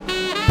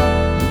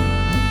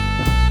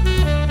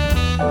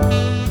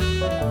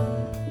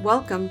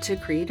Welcome to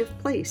Creative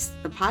Place,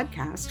 the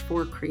podcast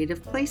for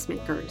creative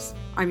placemakers.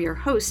 I'm your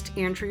host,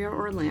 Andrea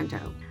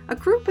Orlando. A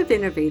group of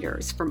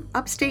innovators from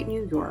upstate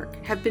New York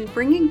have been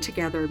bringing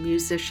together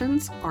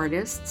musicians,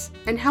 artists,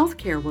 and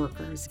healthcare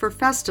workers for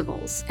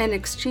festivals and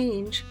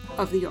exchange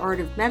of the art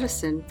of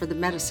medicine for the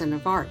medicine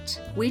of art.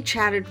 We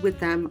chatted with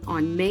them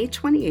on May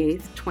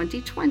 28,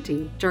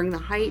 2020, during the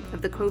height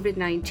of the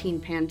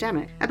COVID-19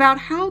 pandemic, about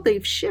how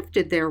they've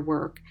shifted their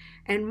work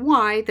and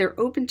why they're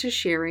open to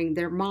sharing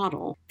their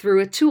model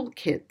through a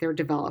toolkit they're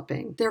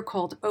developing. They're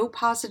called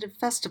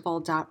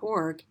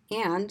opositivefestival.org,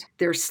 and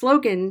their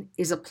slogan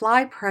is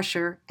Apply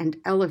Pressure and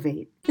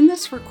Elevate. In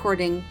this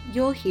recording,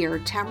 you'll hear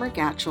Tamara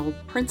Gatchell,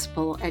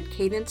 principal at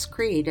Cadence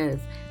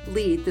Creative,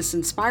 lead this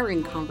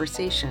inspiring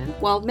conversation,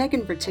 while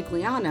Megan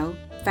Vertigliano,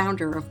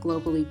 founder of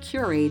Globally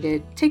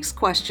Curated, takes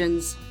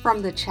questions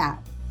from the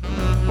chat.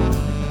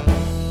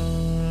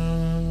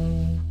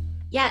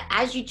 Yeah,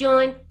 as you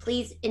join,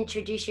 please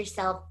introduce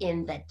yourself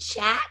in the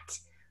chat.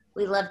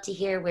 We love to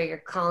hear where you're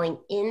calling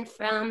in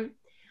from.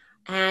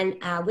 And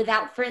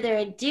without further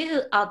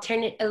ado, I'll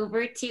turn it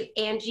over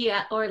to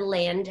Andrea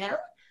Orlando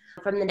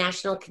from the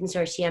National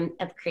Consortium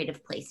of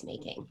Creative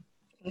Placemaking.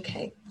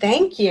 Okay,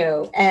 thank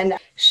you. And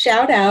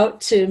shout out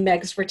to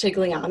Megs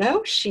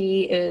Vertigliano.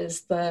 She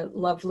is the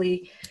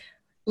lovely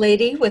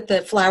lady with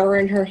the flower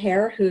in her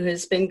hair who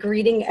has been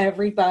greeting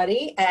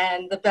everybody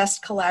and the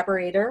best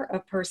collaborator a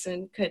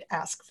person could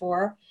ask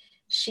for.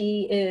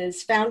 She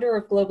is founder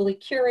of Globally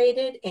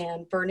Curated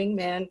and Burning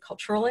Man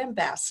Cultural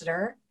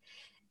Ambassador.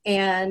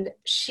 And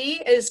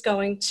she is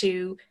going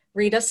to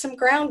read us some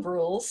ground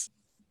rules.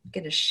 I'm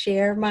going to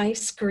share my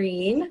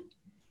screen.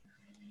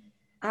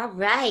 All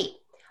right,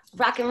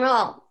 rock and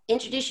roll.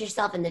 Introduce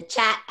yourself in the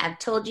chat. I've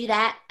told you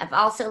that. I've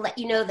also let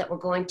you know that we're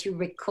going to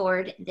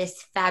record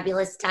this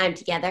fabulous time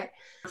together.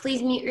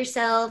 Please mute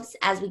yourselves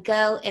as we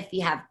go. If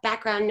you have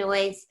background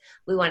noise,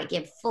 we want to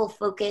give full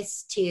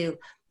focus to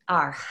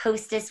our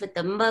hostess with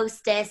the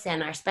mostest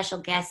and our special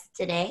guest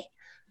today.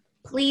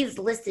 Please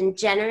listen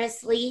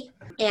generously,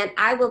 and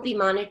I will be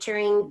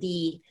monitoring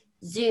the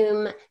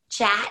Zoom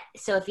chat.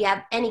 So if you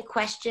have any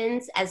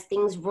questions as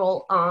things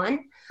roll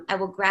on, I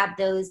will grab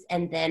those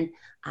and then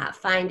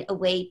find a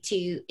way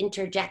to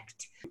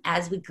interject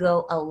as we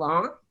go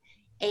along.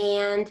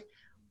 And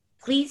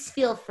please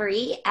feel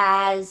free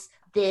as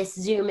this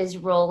Zoom is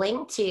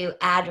rolling to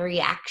add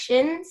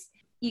reactions.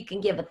 You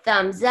can give a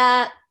thumbs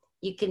up.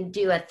 You can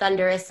do a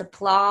thunderous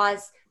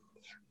applause.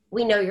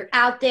 We know you're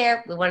out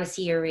there. We want to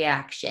see your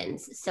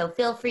reactions. So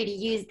feel free to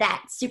use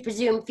that Super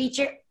Zoom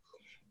feature.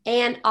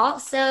 And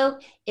also,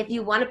 if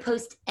you want to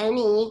post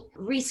any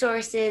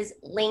resources,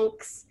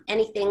 links,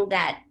 anything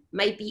that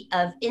might be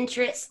of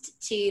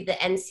interest to the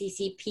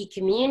NCCP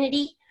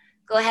community,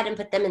 go ahead and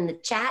put them in the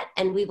chat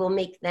and we will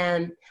make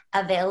them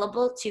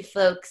available to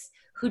folks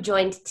who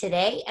joined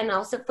today and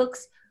also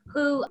folks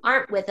who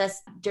aren't with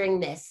us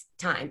during this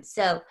time.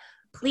 So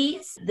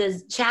please,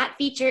 the chat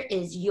feature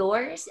is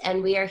yours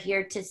and we are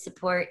here to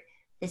support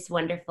this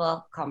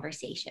wonderful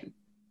conversation.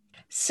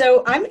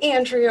 So I'm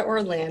Andrea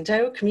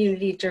Orlando,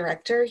 Community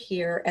Director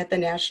here at the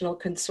National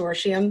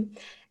Consortium,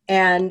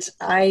 and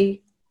I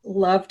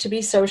love to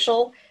be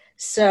social.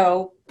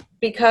 So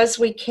because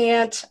we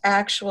can't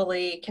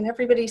actually, can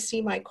everybody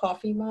see my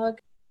coffee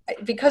mug?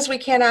 Because we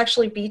can't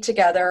actually be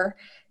together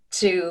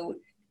to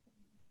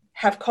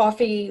have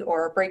coffee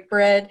or break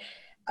bread,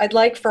 I'd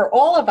like for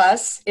all of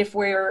us, if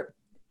we're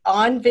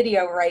on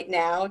video right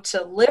now,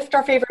 to lift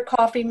our favorite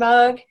coffee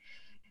mug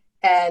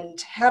and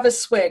have a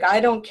swig. I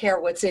don't care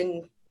what's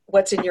in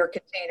your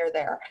container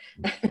there.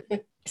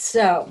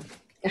 So,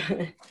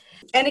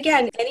 and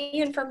again,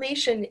 any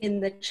information in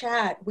the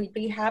chat, we'd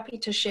be happy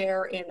to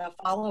share in a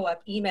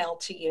follow-up email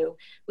to you.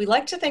 We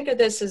like to think of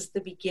this as the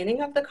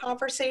beginning of the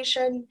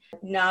conversation,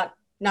 not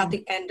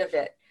the end of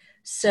it.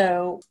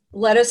 So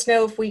let us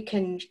know if we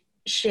can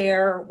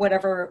share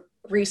whatever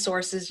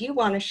resources you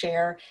want to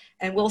share,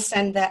 and we'll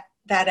send that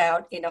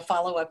out in a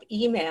follow-up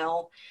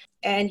email.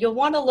 And you'll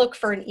want to look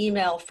for an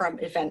email from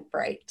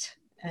Eventbrite.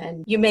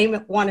 And you may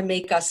want to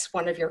make us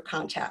one of your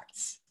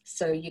contacts,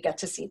 so you get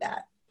to see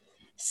that.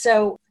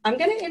 So I'm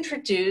going to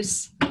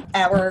introduce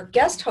our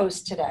guest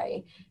host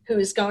today, who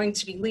is going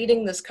to be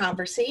leading this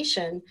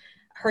conversation.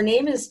 Her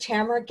name is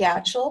Tamara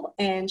Gatchell,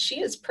 and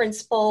she is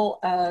principal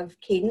of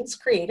Cadence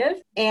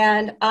Creative.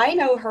 And I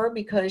know her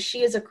because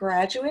she is a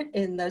graduate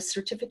in the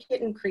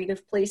Certificate in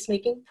Creative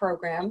Placemaking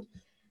program,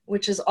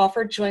 which is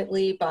offered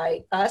jointly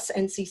by us,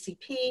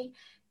 NCCP,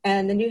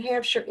 and the New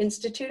Hampshire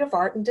Institute of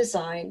Art and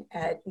Design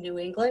at New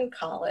England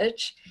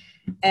College.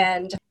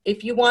 And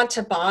if you want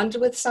to bond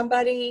with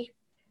somebody,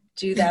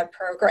 do that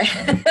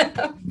program.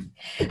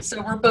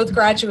 So we're both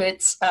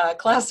graduates,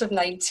 class of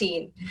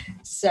 19.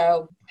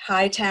 So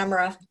hi,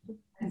 Tamara.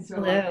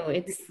 Hello,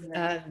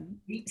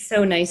 it's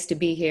so nice to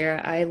be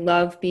here. I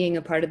love being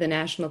a part of the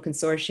National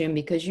Consortium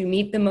because you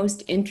meet the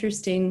most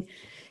interesting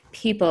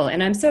people.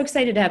 And I'm so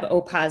excited to have O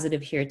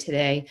Positive here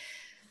today.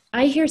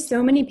 I hear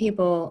so many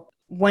people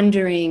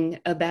wondering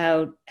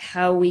about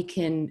how we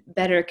can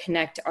better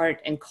connect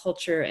art and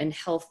culture and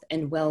health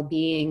and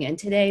well-being. And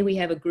today we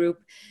have a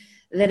group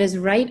that is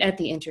right at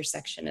the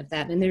intersection of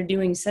that, and they're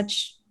doing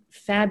such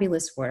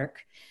fabulous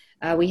work.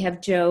 We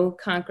have Joe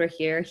Conquer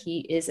here. He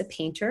is a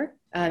painter,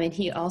 and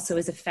he also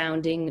is a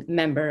founding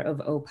member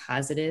of O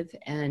Positive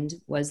and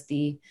was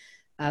the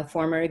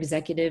former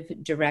executive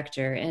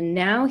director. And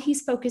now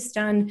he's focused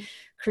on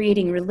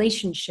creating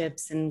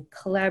relationships and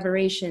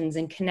collaborations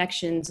and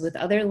connections with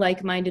other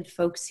like-minded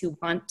folks who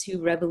want to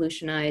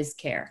revolutionize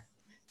care.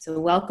 So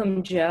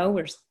welcome, Joe.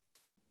 We're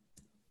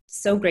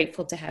so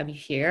grateful to have you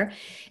here.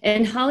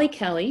 And Holly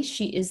Kelly,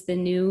 she is the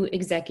new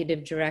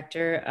executive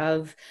director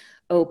of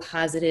O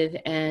Positive,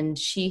 and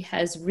she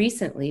has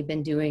recently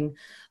been doing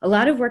a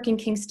lot of work in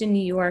Kingston, New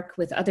York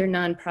with other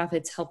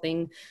nonprofits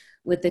helping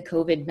with the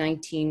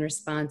COVID-19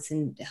 response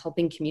and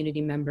helping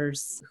community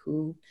members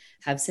who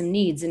have some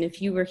needs. And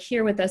if you were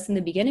here with us in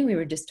the beginning, we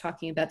were just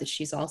talking about that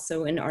she's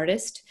also an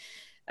artist.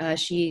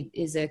 She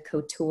is a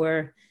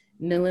couture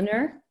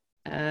milliner.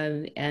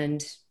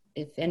 And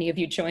if any of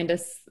you joined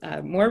us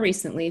more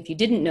recently, if you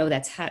didn't know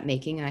that's hat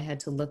making, I had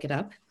to look it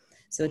up.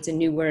 So it's a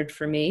new word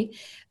for me.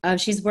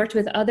 She's worked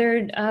with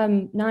other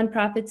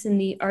nonprofits in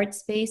the art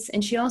space,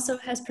 and she also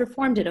has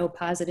performed at O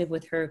Positive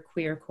with her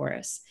queer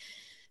chorus.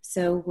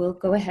 So we'll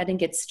go ahead and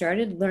get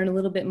started, learn a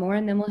little bit more,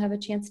 and then we'll have a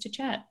chance to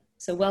chat.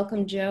 So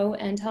welcome, Joe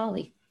and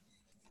Holly.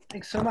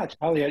 Thanks so much.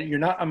 Holly, you're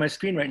not on my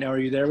screen right now. Are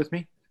you there with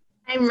me?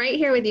 I'm right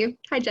here with you.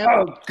 Hi, Joe.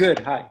 Oh, good.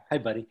 Hi. Hi,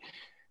 buddy.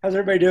 How's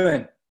everybody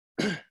doing?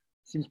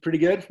 Seems pretty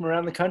good from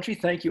around the country.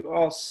 Thank you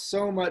all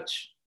so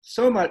much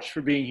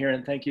for being here,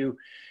 and thank you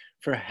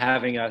for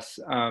having us.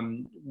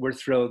 We're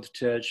thrilled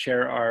to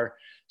share our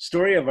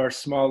story of our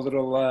small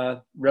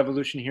little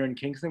revolution here in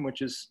Kingston,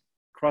 which is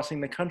crossing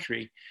the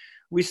country.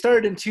 We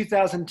started in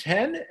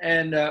 2010,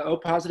 and O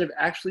Positive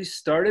actually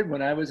started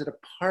when I was at a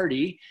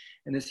party,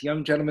 and this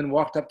young gentleman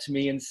walked up to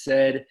me and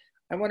said,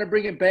 "I want to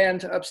bring a band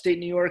to upstate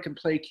New York and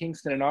play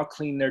Kingston, and I'll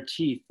clean their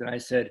teeth." And I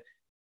said,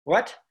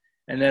 "What?"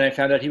 And then I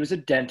found out he was a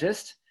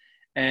dentist,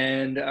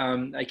 and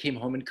I came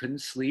home and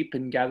couldn't sleep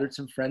and gathered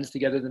some friends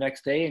together the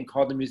next day and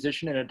called a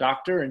musician and a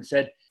doctor and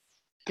said,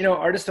 "You know,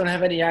 artists don't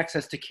have any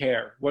access to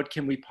care. What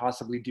can we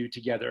possibly do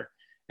together?"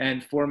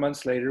 And 4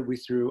 months later, we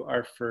threw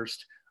our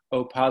first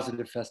O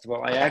Positive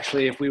Festival. I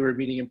actually, if we were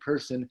meeting in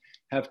person,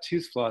 have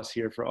tooth floss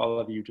here for all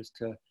of you just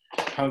to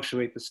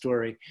punctuate the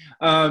story.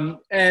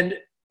 And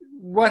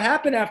what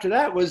happened after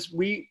that was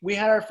we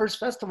had our first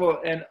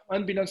festival, and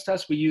unbeknownst to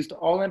us, we used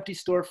all empty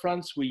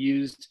storefronts. We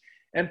used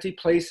empty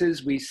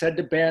places. We said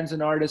to bands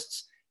and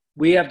artists,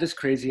 "We have this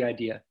crazy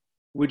idea.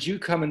 Would you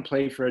come and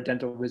play for a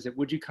dental visit?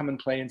 Would you come and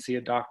play and see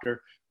a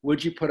doctor?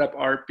 Would you put up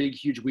art, big,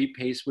 huge wheat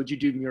paste? Would you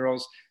do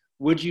murals?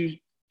 Would you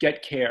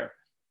get care?"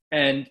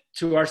 And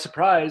to our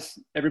surprise,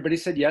 everybody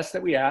said yes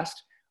that we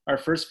asked. Our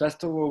first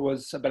festival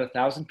was about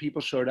 1,000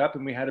 people showed up,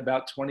 and we had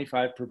about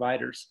 25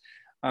 providers.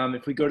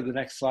 If we go to the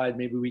next slide,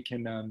 maybe we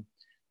can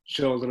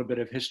show a little bit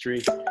of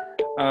history.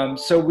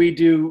 So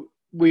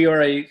we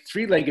are a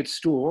three-legged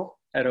stool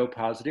at O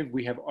Positive.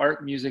 We have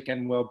art, music,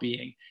 and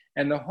well-being.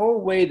 And the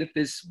whole way that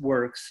this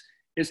works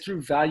is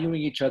through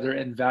valuing each other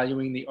and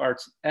valuing the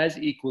arts as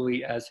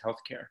equally as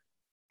healthcare.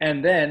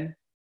 And then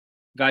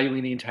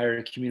valuing the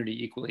entire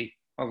community equally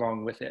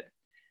along with it.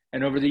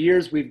 And over the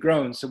years, we've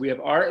grown. So we have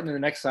art, and then the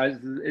next slide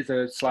is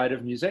a slide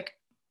of music.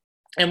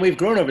 And we've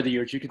grown over the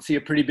years. You can see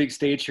a pretty big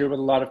stage here with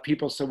a lot of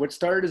people. So what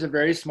started as a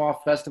very small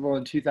festival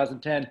in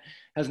 2010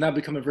 has now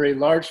become a very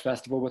large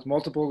festival with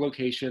multiple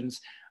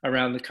locations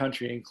around the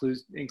country,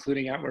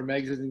 including out where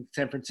Meg's is in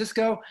San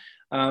Francisco,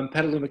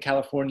 Petaluma,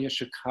 California,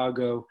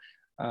 Chicago,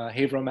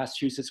 Haverhill,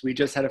 Massachusetts. We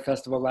just had a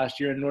festival last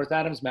year in North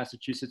Adams,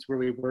 Massachusetts, where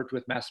we worked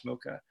with Mass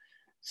MoCA.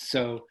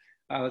 So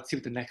let's see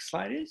what the next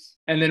slide is.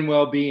 And then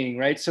well-being,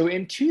 right? So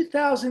in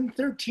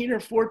 2013 or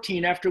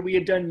 14, after we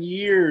had done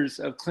years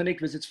of clinic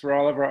visits for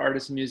all of our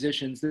artists and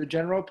musicians, the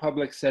general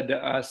public said to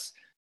us,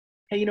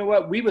 "Hey, you know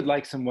what? We would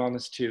like some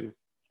wellness too."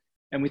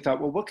 And we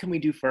thought, well, what can we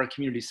do for our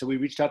community? So we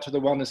reached out to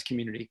the wellness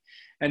community,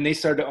 and they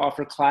started to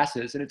offer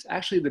classes. And it's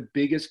actually the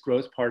biggest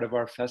growth part of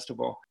our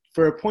festival.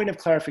 For a point of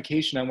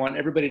clarification, I want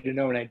everybody to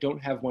know, and I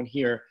don't have one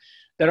here,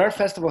 that our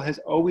festival has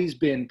always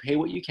been pay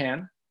what you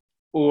can,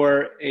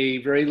 or a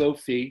very low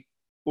fee,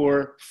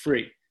 or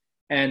free.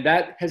 And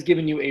that has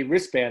given you a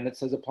wristband that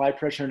says apply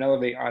pressure and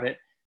elevate on it.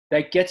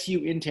 That gets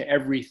you into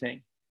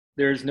everything.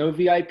 There is no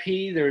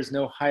VIP, there is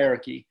no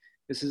hierarchy.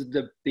 This is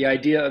the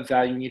idea of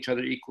valuing each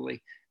other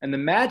equally. And the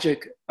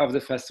magic of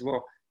the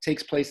festival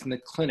takes place in the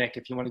clinic,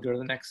 if you want to go to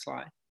the next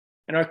slide.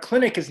 And our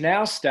clinic is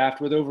now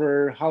staffed with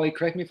over, Holly,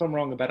 correct me if I'm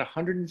wrong, about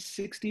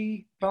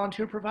 160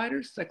 volunteer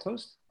providers. Is that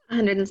close?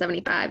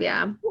 175,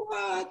 yeah.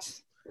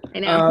 What? I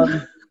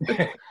know.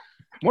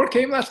 More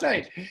came last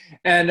night.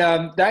 And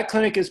that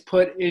clinic is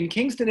put in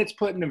Kingston. It's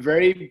put in a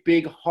very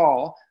big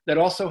hall that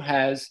also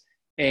has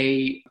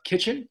a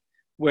kitchen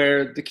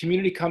where the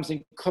community comes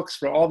and cooks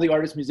for all the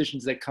artists,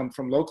 musicians that come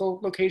from local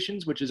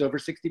locations, which is over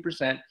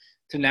 60%,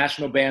 to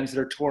national bands that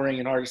are touring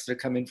and artists that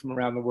come in from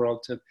around the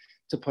world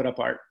to put up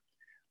art.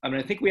 And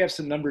I think we have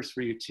some numbers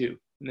for you too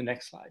in the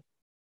next slide.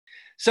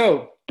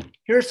 So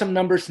here are some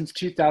numbers since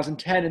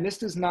 2010, and this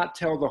does not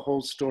tell the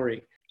whole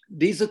story.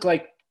 These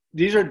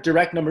are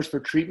direct numbers for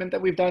treatment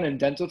that we've done in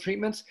dental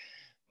treatments,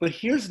 but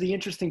here's the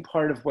interesting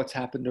part of what's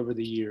happened over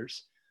the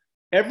years.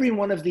 Every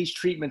one of these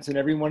treatments and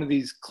every one of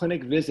these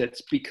clinic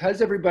visits,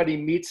 because everybody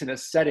meets in a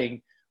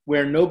setting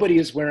where nobody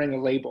is wearing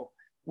a label,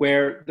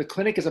 where the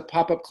clinic is a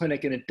pop-up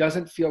clinic and it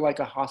doesn't feel like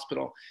a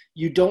hospital,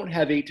 you don't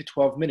have 8 to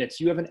 12 minutes.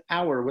 You have an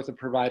hour with a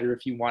provider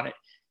if you want it.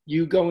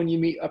 You go and you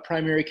meet a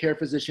primary care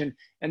physician,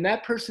 and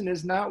that person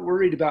is not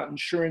worried about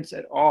insurance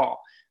at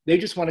all. They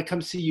just want to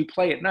come see you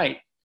play at night.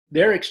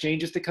 Their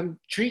exchange is to come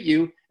treat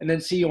you and then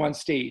see you on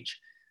stage.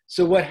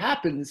 So what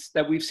happens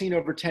that we've seen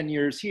over 10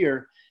 years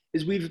here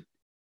is we've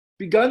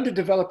begun to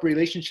develop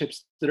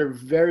relationships that are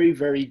very,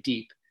 very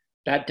deep.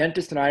 That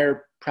dentist and I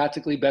are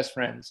practically best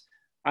friends.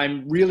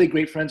 I'm really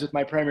great friends with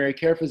my primary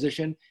care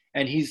physician,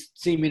 and he's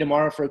seeing me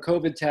tomorrow for a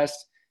COVID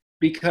test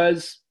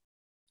because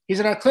he's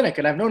in our clinic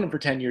and I've known him for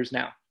 10 years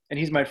now, and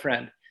he's my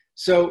friend.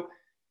 So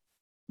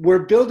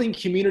we're building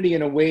community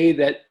in a way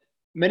that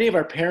many of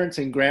our parents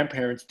and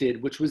grandparents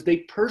did, which was they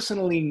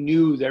personally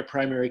knew their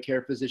primary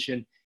care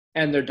physician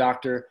and their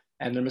doctor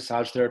and their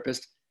massage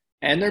therapist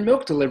and their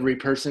milk delivery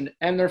person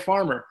and their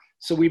farmer.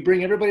 So we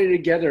bring everybody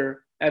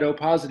together at O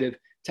Positive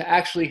to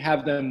actually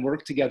have them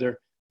work together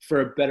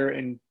for a better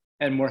and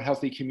more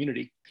healthy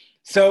community.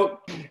 So,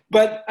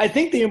 but I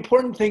think the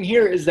important thing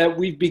here is that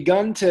we've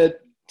begun to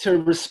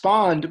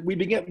respond. We've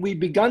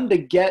begun to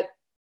get,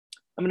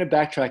 I'm going to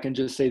backtrack and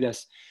just say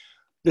this.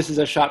 This is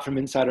a shot from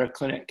inside our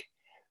clinic.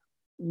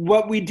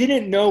 What we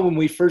didn't know when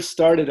we first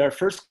started, our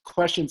first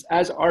questions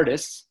as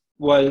artists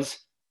was,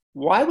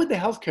 why would the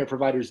healthcare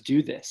providers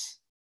do this,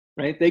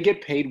 right? They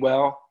get paid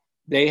well.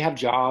 They have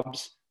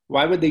jobs.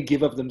 Why would they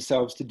give of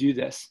themselves to do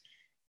this?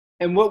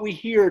 And what we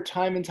hear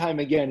time and time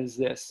again is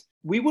this.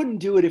 We wouldn't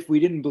do it if we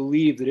didn't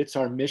believe that it's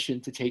our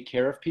mission to take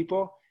care of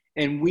people.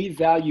 And we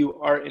value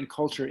art and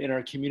culture in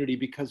our community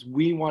because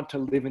we want to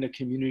live in a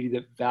community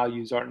that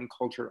values art and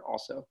culture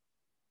also.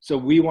 So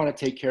we want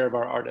to take care of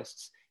our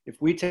artists. If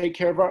we take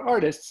care of our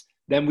artists,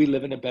 then we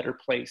live in a better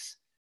place.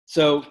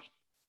 So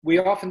we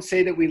often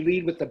say that we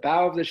lead with the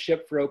bow of the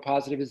ship for O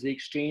Positive is the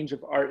exchange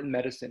of art and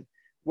medicine.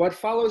 What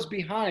follows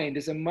behind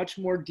is a much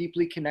more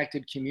deeply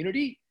connected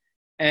community.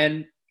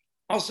 And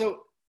also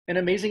an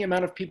amazing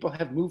amount of people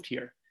have moved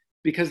here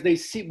because they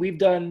see we've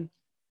done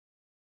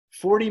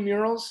 40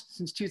 murals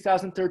since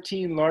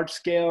 2013, large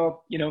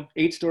scale,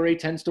 8-story,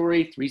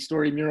 10-story,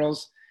 3-story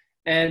murals.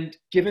 And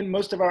given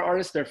most of our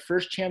artists their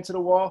first chance at a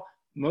wall,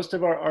 most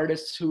of our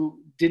artists who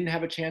didn't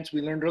have a chance,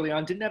 we learned early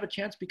on, didn't have a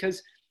chance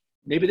because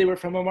maybe they were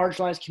from a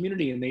marginalized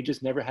community and they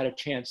just never had a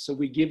chance. So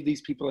we give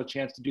these people a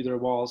chance to do their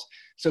walls.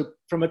 So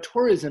from a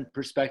tourism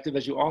perspective,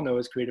 as you all know,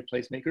 as creative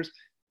placemakers,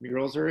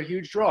 murals are a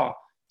huge draw.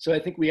 So I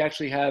think we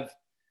actually have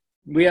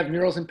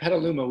murals in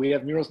Petaluma, we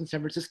have murals in San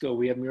Francisco,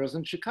 we have murals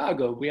in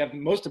Chicago, we have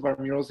most of our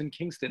murals in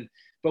Kingston.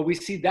 But we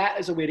see that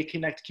as a way to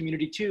connect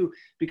community too,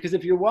 because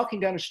if you're walking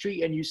down a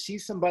street and you see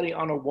somebody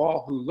on a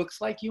wall who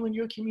looks like you in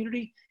your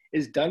community,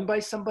 is done by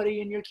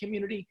somebody in your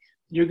community,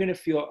 you're gonna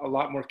feel a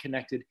lot more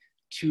connected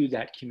to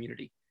that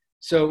community.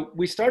 So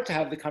we start to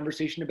have the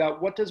conversation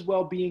about what does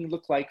well-being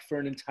look like for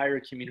an entire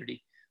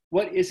community?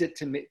 What is it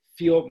to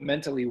feel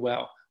mentally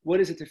well? What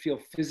is it to feel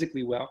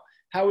physically well?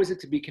 How is it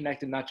to be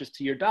connected not just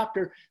to your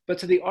doctor, but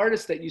to the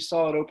artist that you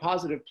saw at O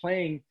Positive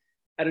playing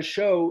at a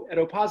show at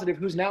O Positive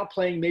who's now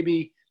playing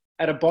maybe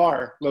at a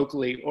bar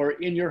locally or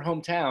in your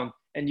hometown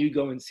and you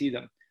go and see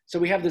them. So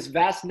we have this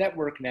vast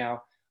network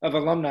now of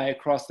alumni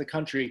across the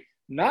country,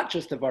 not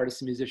just of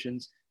artists and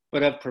musicians,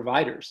 but of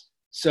providers.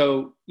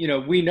 So,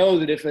 we know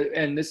that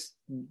and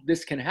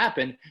this can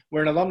happen,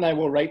 where an alumni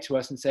will write to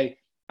us and say,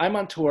 I'm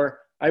on tour,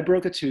 I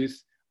broke a tooth,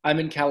 I'm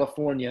in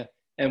California,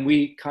 and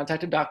we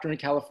contact a doctor in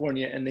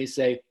California and they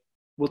say,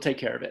 we'll take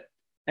care of it.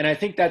 And I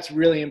think that's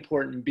really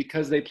important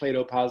because they played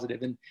O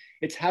Positive. And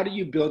it's how do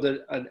you build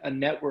a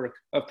network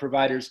of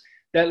providers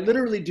that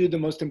literally do the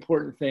most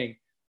important thing.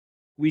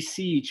 We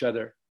see each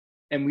other,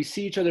 and we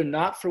see each other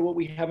not for what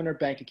we have in our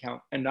bank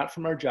account and not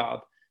from our job,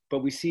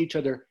 but we see each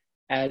other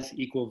as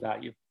equal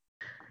value.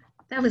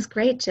 That was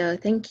great, Joe.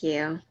 Thank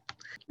you.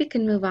 We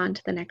can move on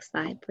to the next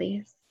slide,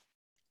 please.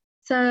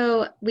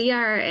 So we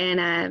are in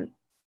a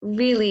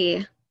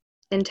really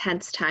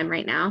intense time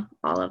right now,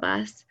 all of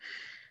us.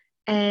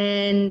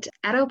 And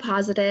at O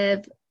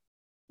Positive,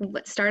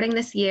 starting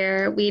this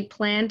year, we'd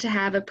planned to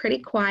have a pretty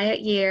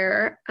quiet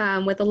year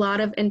with a lot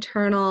of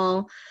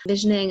internal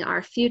visioning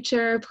our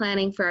future,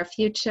 planning for our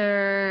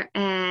future,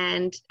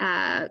 and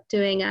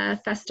doing a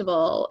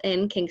festival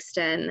in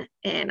Kingston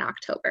in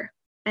October.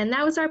 And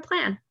that was our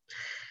plan.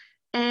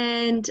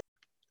 And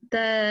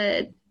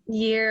the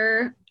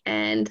year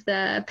and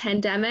the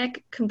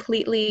pandemic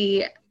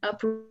completely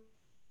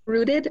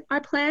uprooted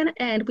our plan,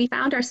 and we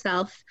found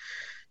ourselves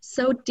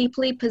so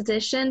deeply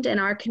positioned in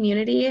our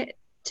community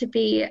to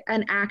be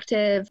an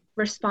active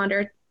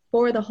responder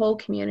for the whole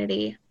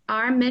community.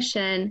 Our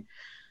mission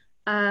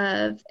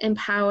of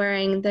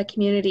empowering the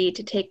community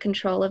to take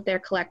control of their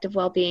collective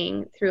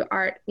well-being through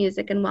art,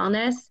 music, and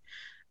wellness,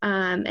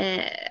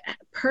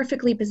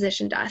 perfectly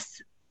positioned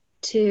us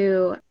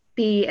to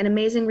be an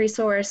amazing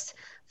resource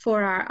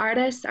for our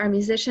artists, our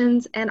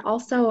musicians, and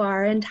also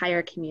our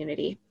entire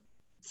community.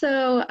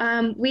 So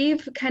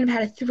we've kind of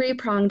had a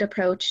three-pronged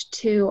approach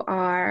to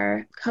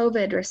our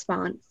COVID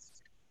response.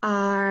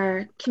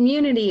 Our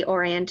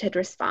community-oriented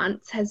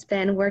response has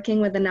been working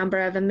with a number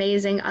of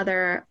amazing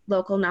other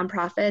local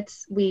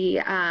nonprofits.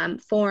 We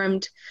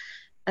formed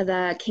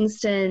the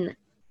Kingston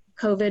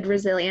COVID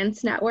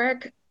Resilience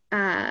Network,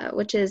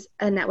 which is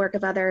a network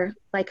of other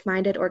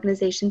like-minded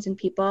organizations and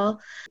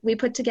people. We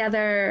put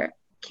together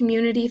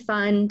community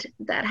fund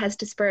that has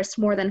dispersed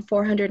more than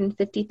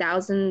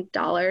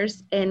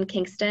 $450,000 in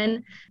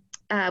Kingston,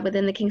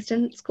 within the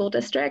Kingston School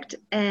District,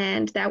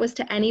 and that was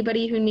to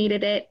anybody who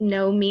needed it,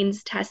 no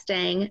means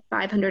testing,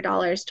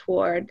 $500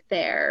 toward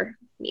their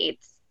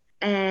needs.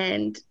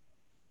 And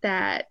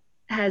that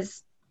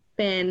has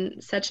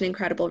been such an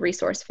incredible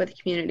resource for the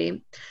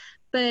community.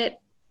 But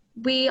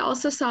we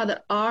also saw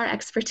that our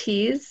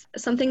expertise,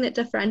 something that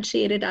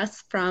differentiated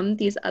us from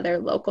these other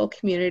local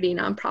community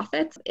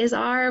nonprofits, is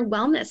our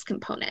wellness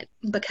component,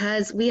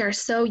 because we are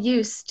so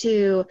used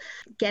to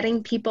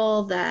getting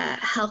people the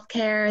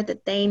healthcare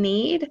that they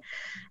need.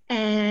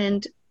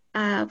 And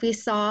we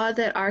saw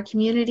that our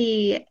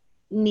community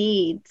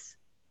needs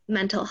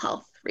mental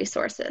health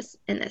resources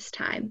in this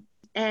time.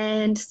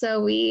 And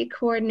so we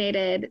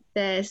coordinated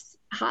this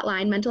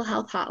hotline, mental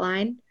health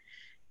hotline,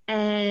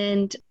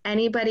 and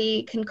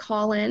anybody can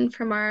call in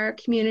from our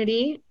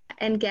community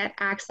and get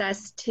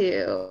access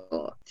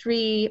to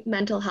 3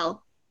 mental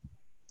health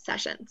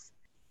sessions,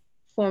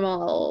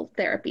 formal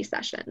therapy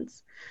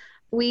sessions.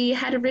 We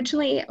had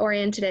originally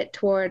oriented it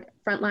toward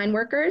frontline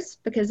workers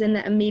because in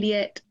the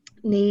immediate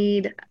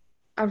need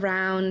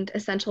around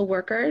essential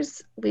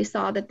workers, we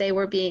saw that they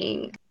were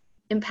being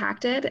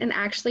impacted, and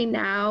actually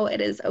now it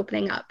is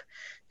opening up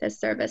this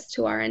service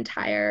to our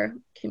entire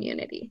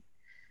community.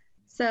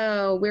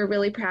 So we're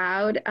really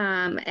proud,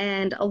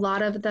 and a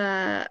lot of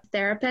the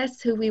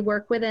therapists who we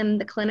work with in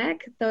the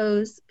clinic,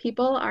 those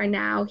people are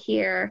now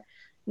here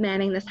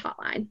manning this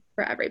hotline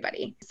for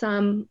everybody.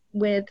 Some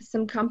with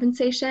some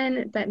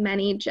compensation, but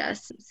many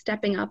just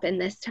stepping up in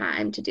this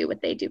time to do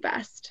what they do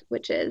best,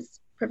 which is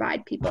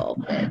provide people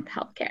with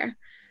healthcare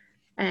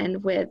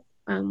and with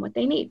what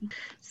they need.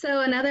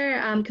 So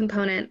another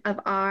component of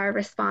our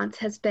response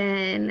has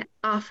been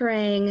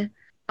offering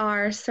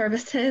our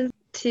services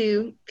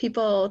to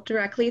people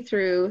directly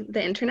through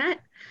the internet.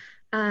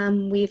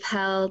 We've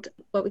held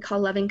what we call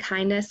loving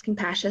kindness,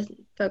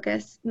 compassion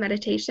focused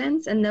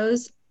meditations, and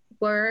those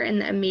were in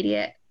the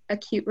immediate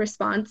acute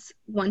response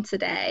once a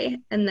day.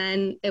 And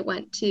then it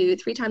went to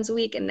 3 times a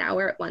week, and now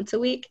we're at once a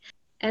week.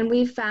 And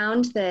we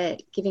found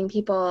that giving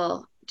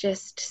people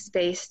just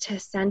space to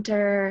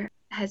center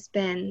has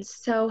been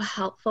so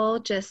helpful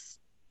just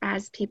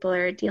as people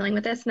are dealing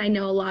with this. And I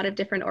know a lot of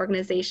different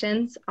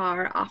organizations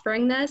are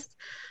offering this,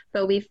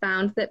 but we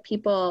found that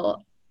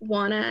people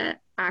want to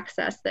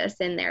access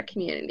this in their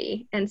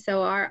community. And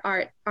so our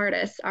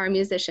artists, our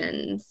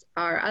musicians,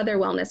 our other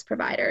wellness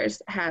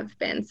providers have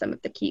been some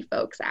of the key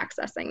folks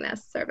accessing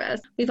this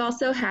service. We've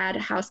also had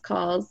house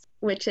calls,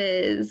 which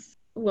is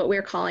what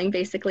we're calling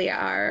basically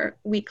our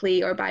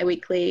weekly or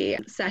biweekly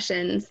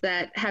sessions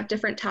that have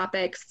different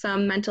topics,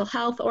 some mental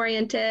health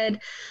oriented,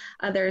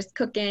 others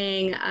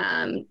cooking,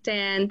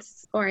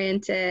 dance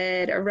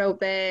oriented,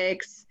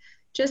 aerobics,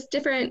 just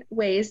different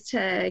ways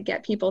to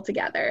get people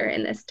together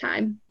in this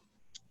time.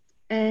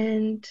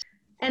 And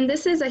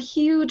this is a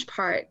huge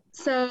part.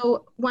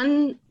 So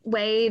one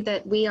way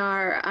that we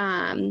are,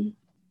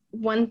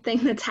 one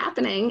thing that's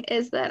happening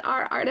is that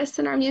our artists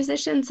and our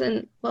musicians,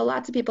 and well,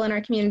 lots of people in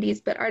our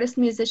communities, but artists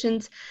and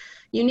musicians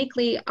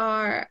uniquely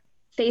are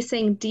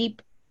facing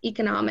deep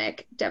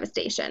economic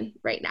devastation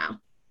right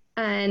now.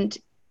 And,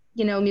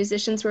 you know,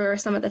 musicians were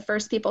some of the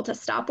first people to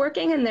stop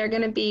working, and they're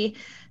going to be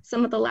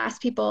some of the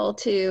last people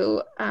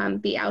to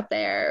be out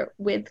there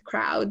with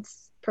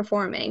crowds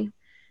performing.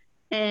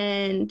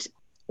 And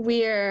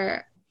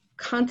we're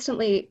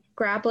constantly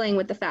grappling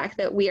with the fact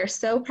that we are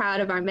so proud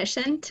of our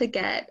mission to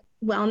get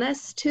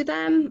wellness to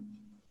them.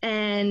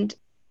 And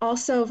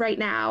also right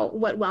now,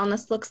 what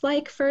wellness looks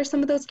like for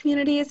some of those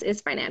communities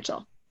is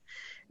financial.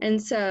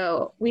 And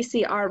so we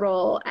see our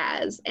role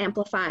as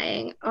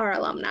amplifying our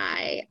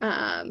alumni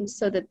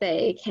so that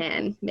they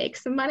can make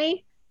some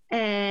money.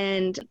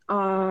 And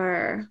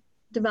our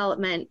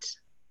development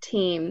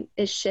team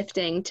is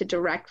shifting to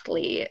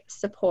directly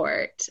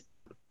support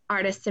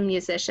artists and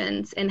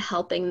musicians in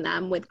helping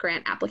them with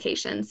grant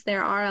applications.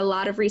 There are a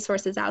lot of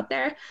resources out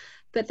there,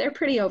 but they're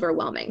pretty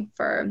overwhelming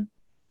for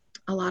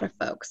a lot of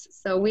folks.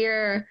 So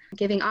we're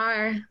giving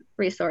our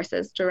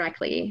resources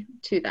directly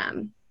to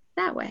them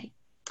that way.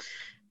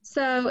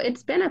 So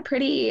it's been a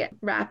pretty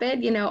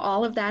rapid,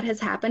 all of that has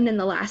happened in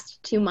the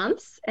last 2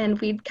 months, and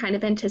we'd kind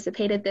of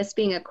anticipated this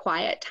being a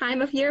quiet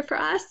time of year for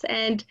us.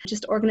 And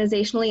just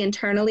organizationally,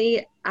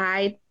 internally,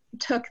 I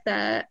took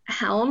the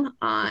helm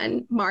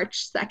on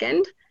March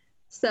 2nd.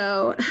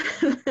 So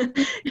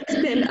it's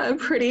been a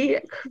pretty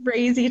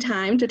crazy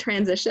time to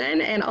transition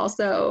and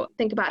also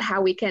think about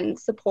how we can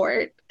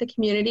support the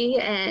community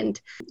and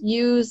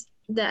use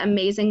the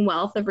amazing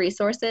wealth of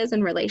resources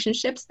and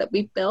relationships that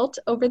we've built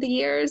over the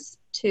years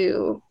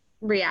to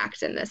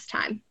react in this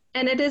time.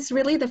 And it is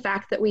really the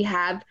fact that we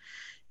have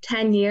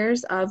 10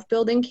 years of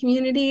building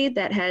community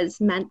that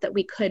has meant that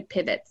we could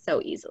pivot so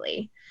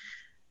easily.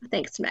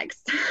 Thanks,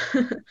 Megs.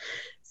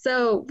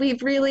 So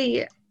we've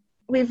really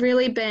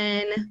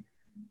been,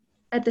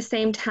 at the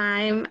same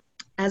time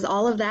as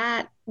all of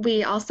that,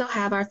 we also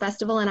have our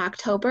festival in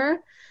October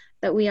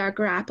that we are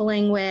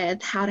grappling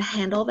with how to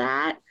handle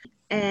that.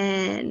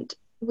 And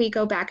we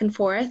go back and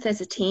forth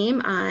as a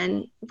team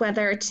on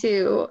whether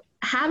to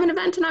have an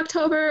event in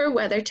October,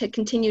 whether to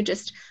continue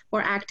just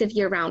more active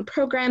year-round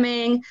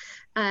programming,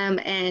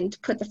 and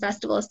put the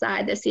festival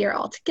aside this year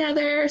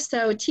altogether.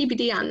 So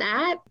TBD on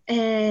that.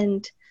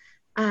 And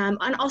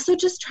also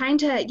just trying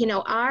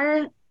to,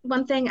 our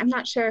one thing, I'm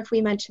not sure if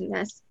we mentioned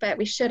this, but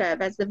we should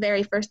have, as the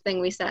very first thing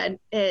we said,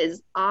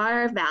 is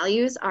our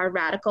values are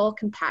radical,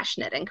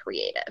 compassionate, and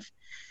creative.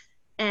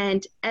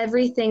 And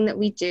everything that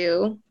we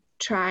do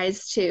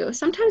tries to,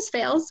 sometimes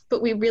fails,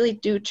 but we really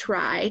do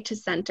try to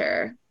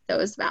center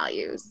those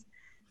values.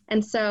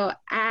 And so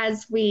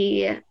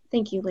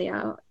thank you,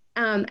 Leo,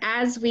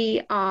 as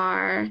we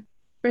are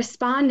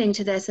responding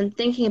to this and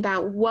thinking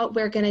about what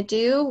we're going to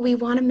do, we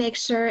want to make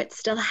sure it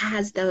still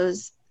has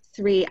those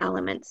 3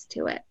 elements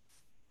to it.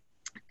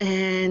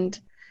 And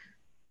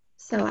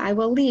so I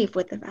will leave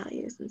with the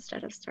values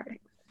instead of starting.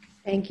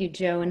 Thank you,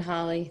 Joe and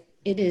Holly.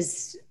 It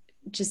is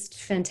just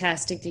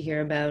fantastic to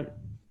hear about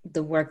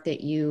the work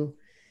that you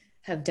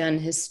have done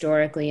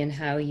historically and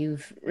how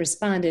you've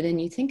responded. And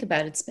you think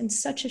about it, it's been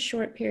such a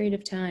short period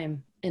of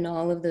time and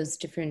all of those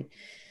different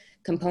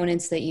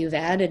components that you've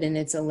added, and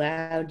it's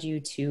allowed you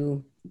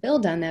to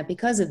build on that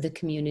because of the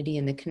community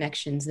and the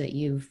connections that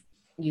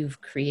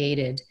you've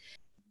created.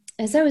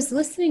 As I was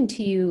listening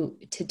to you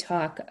to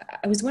talk,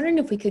 I was wondering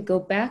if we could go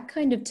back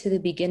kind of to the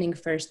beginning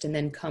first and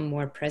then come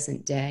more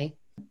present day.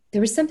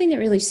 There was something that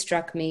really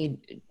struck me,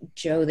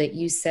 Joe, that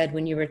you said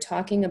when you were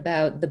talking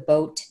about the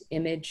boat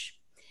image,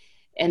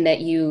 and that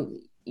you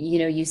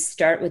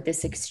start with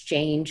this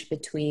exchange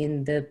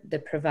between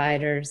the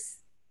providers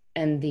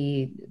and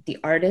the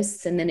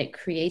artists, and then it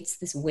creates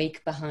this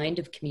wake behind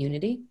of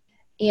community.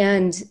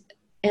 And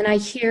I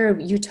hear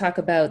you talk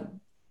about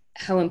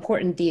how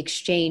important the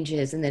exchange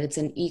is and that it's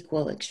an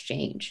equal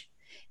exchange,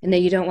 and that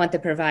you don't want the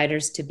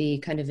providers to be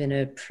kind of in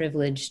a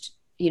privileged,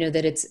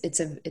 that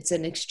it's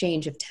an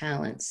exchange of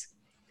talents.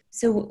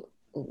 So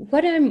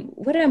what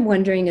I'm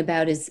wondering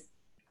about is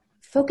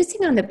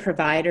focusing on the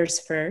providers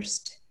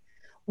first.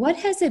 What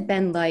has it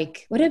been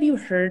like? What have you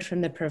heard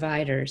from the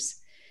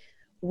providers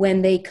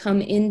when they come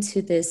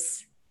into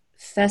this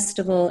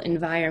festival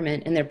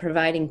environment and they're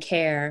providing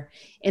care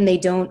and they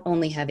don't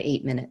only have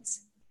 8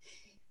 minutes?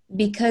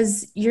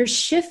 Because you're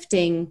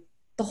shifting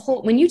the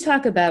whole, when you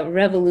talk about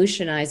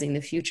revolutionizing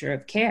the future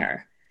of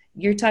care,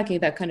 you're talking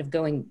about kind of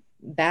going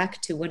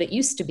back to what it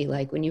used to be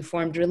like when you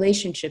formed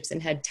relationships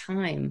and had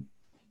time.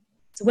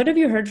 So what have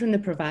you heard from the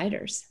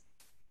providers?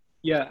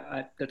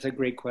 Yeah, that's a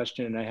great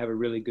question. And I have a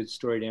really good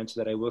story to answer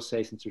that. I will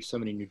say, since there's so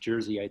many New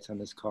Jerseyites on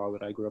this call,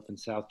 that I grew up in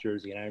South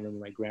Jersey, and I remember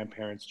my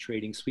grandparents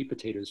trading sweet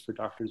potatoes for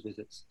doctor's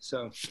visits.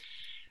 So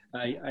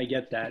I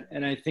get that.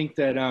 And I think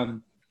that,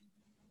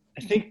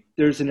 I think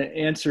there's an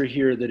answer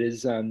here that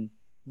is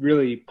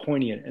really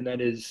poignant, and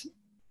that is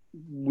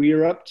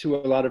we're up to a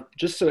lot of,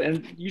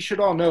 and you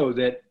should all know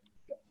that,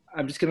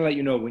 I'm just gonna let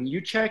you know, when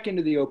you check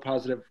into the O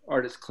Positive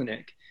Artist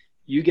Clinic,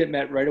 you get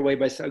met right away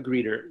by a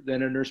greeter,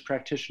 then a nurse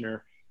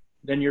practitioner,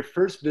 then your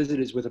first visit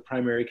is with a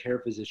primary care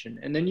physician,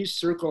 and then you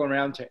circle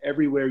around to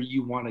everywhere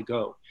you want to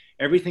go.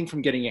 Everything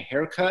from getting a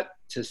haircut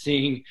to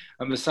seeing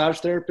a massage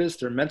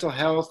therapist or mental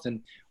health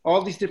and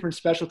all these different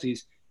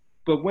specialties.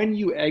 But when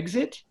you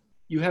exit,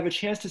 you have a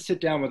chance to sit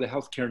down with a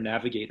healthcare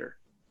navigator,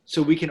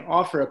 so we can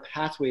offer a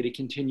pathway to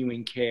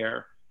continuing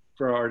care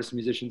for our artists and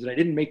musicians. And I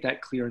didn't make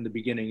that clear in the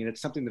beginning, and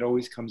it's something that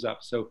always comes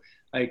up. So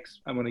I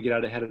want to get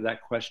out ahead of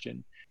that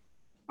question.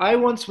 I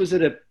once was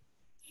at a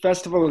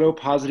festival at O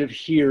Positive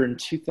here in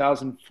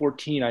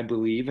 2014, I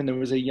believe, and there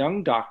was a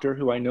young doctor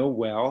who I know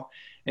well,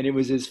 and it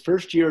was his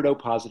first year at O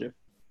Positive.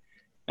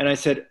 And I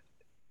said,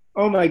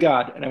 oh my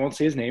God, and I won't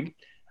say his name,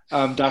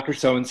 Dr.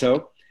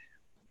 So-and-so.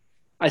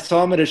 I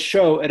saw him at a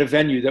show at a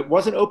venue that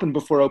wasn't open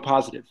before O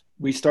Positive.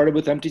 We started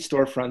with empty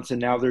storefronts,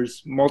 and now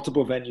there's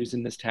multiple venues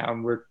in this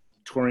town where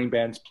touring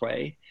bands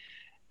play.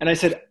 And I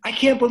said, I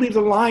can't believe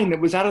the line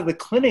that was out of the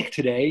clinic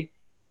today.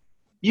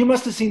 You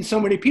must have seen so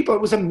many people.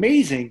 It was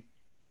amazing.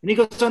 And he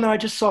goes, oh no, I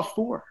just saw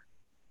 4.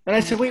 And I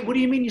said, wait, what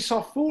do you mean you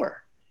saw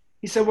 4?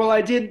 He said, well,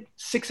 I did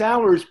 6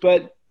 hours,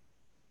 but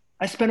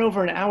I spent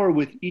over an hour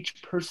with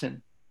each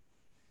person.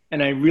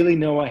 And I really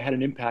know I had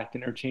an impact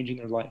in changing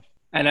their life.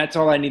 And that's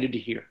all I needed to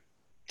hear.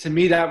 To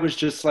me, that was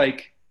just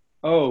like,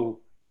 oh,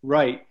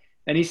 right.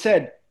 And he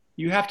said,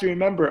 you have to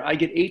remember, I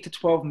get 8 to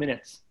 12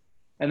 minutes.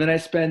 And then I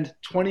spend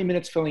 20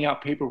 minutes filling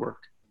out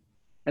paperwork.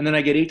 And then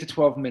I get 8 to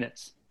 12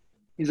 minutes.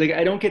 He's like,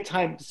 I don't get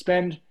time to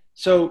spend.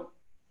 So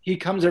he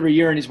comes every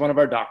year and he's one of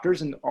our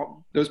doctors, and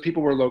all those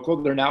people were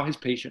local. They're now his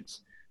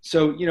patients.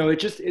 So,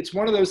 it's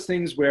one of those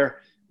things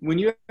where when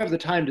you have the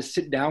time to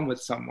sit down with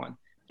someone,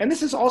 and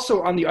this is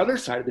also on the other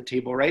side of the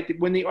table, right?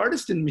 When the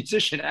artist and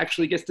musician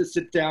actually gets to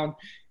sit down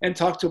and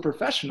talk to a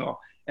professional,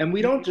 and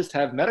we don't just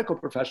have medical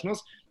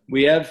professionals,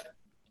 we have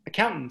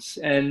accountants,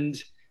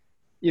 and,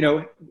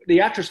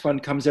 the Actors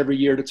Fund comes every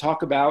year to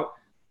talk about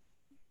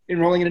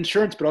enrolling in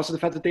insurance, but also the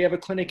fact that they have a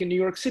clinic in New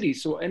York City.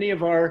 So any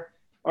of our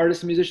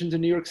artists and musicians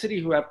in New York City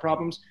who have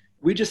problems,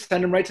 we just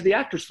send them right to the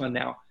Actors Fund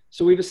now.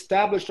 So we've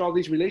established all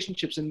these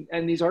relationships, and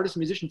these artists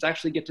and musicians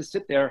actually get to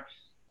sit there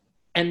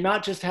and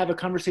not just have a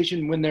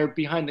conversation when they're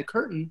behind the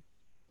curtain,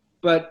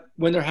 but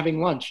when they're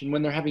having lunch and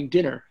when they're having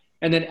dinner.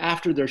 And then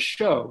after their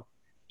show,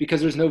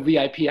 because there's no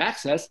VIP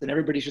access and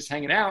everybody's just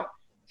hanging out,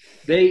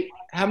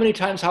 how many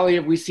times, Holly,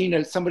 have we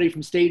seen somebody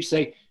from stage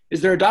say,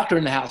 is there a doctor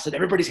in the house? And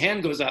everybody's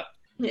hand goes up.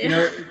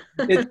 Yeah.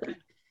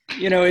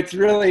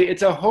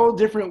 It's a whole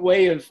different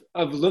way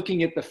of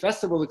looking at the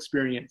festival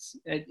experience.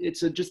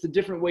 It's just a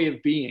different way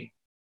of being.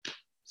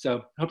 So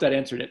I hope that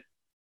answered it.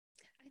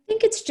 I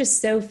think it's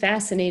just so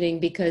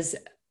fascinating because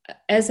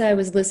as I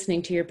was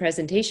listening to your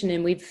presentation,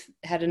 and we've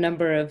had a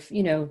number of,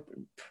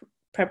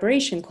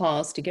 preparation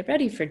calls to get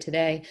ready for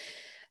today,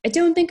 I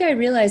don't think I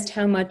realized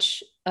how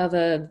much of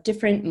a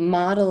different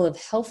model of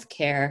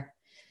healthcare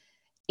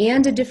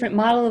and a different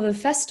model of a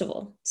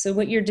festival. So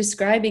what you're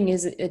describing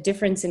is a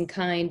difference in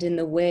kind in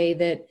the way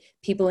that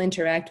people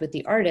interact with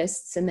the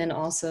artists, and then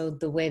also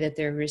the way that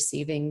they're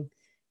receiving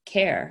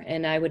care.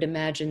 And I would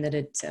imagine that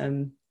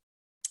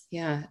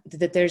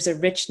that there's a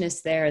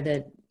richness there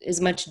that is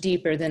much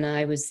deeper than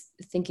I was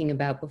thinking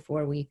about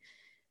before we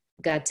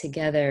got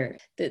together.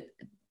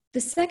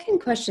 The second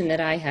question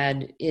that I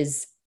had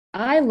is,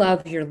 I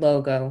love your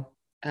logo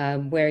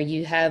where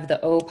you have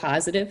the O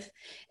positive,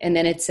 and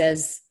then it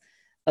says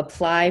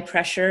apply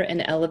pressure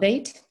and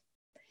elevate.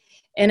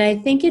 And I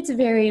think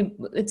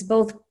it's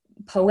both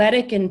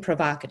poetic and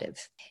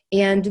provocative.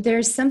 And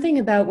there's something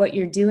about what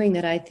you're doing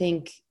that I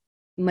think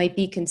might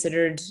be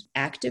considered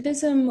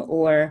activism,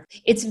 or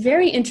it's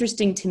very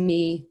interesting to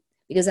me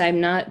because I'm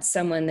not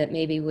someone that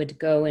maybe would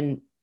go and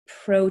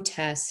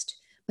protest,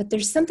 but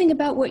there's something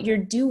about what you're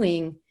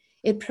doing.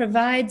 It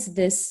provides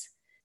this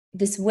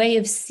way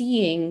of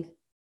seeing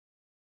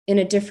in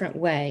a different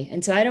way.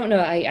 And so I don't know,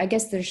 I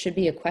guess there should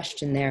be a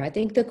question there. I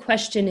think the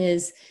question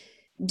is,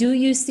 do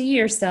you see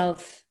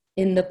yourself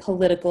in the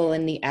political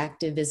and the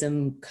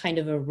activism kind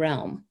of a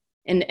realm?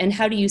 And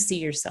how do you see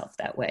yourself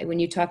that way when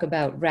you talk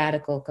about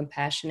radical,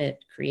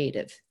 compassionate,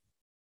 creative?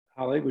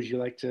 Holly, would you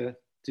like to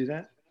do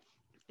that?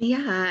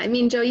 Yeah,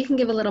 Joe, you can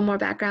give a little more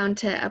background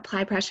to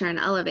apply pressure and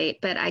elevate,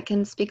 but I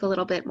can speak a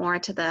little bit more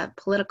to the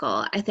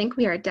political. I think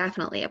we are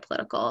definitely a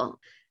political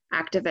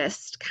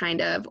activist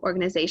kind of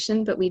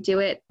organization, but we do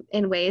it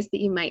in ways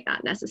that you might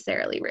not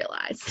necessarily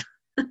realize.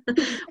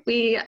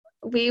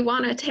 We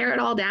want to tear it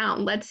all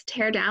down. Let's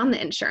tear down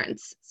the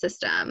insurance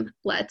system.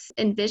 Let's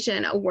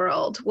envision a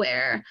world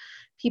where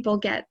people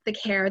get the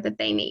care that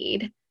they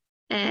need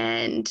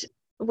and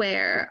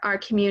where our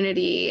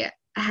community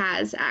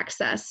has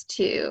access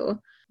to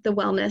the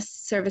wellness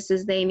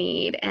services they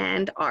need,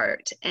 and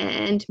art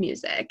and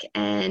music,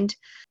 and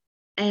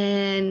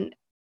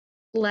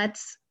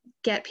let's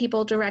get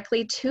people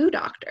directly to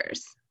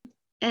doctors.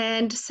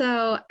 And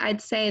so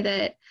I'd say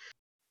that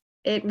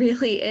it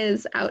really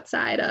is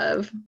outside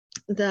of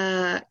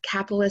the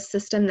capitalist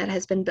system that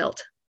has been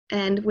built.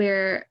 And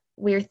we're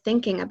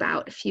thinking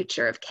about a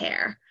future of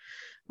care.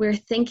 We're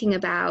thinking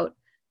about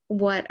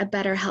what a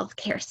better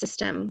healthcare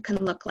system can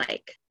look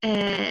like.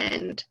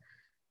 And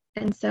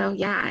so,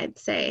 yeah, I'd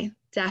say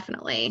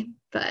definitely,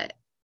 but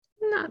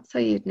not so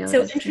you'd notice.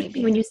 So interesting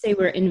maybe. When you say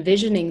we're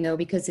envisioning, though,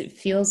 because it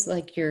feels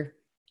like you're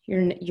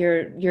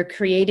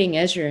creating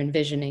as you're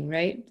envisioning,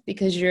 right?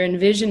 Because you're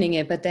envisioning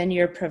it, but then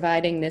you're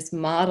providing this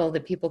model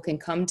that people can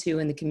come to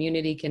and the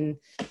community can.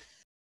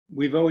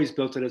 We've always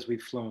built it as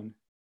we've flown.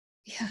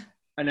 Yeah.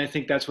 And I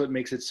think that's what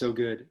makes it so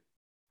good.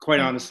 Quite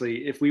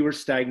honestly, if we were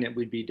stagnant,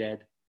 we'd be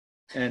dead.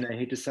 And I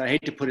hate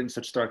to put it in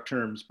such stark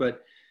terms,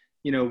 but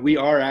we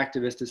are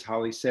activists, as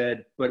Holly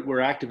said, but we're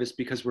activists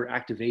because we're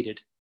activated.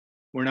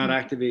 We're not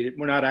activated.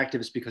 We're not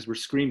activists because we're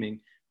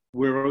screaming.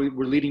 We're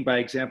leading by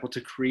example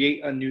to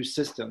create a new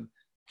system.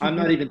 I'm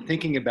not even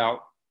thinking about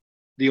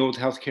the old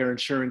healthcare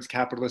insurance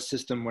capitalist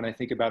system when I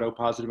think about O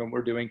positive and what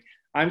we're doing.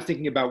 I'm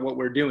thinking about what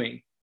we're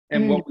doing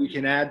and what we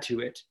can add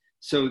to it.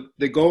 So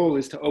the goal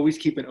is to always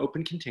keep an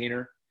open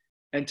container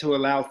and to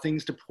allow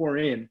things to pour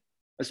in,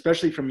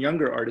 especially from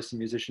younger artists and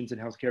musicians and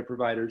healthcare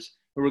providers,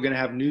 where we're going to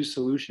have new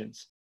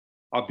solutions.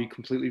 I'll be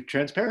completely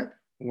transparent.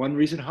 One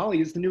reason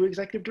Holly is the new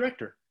executive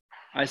director.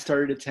 I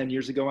started it 10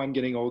 years ago. I'm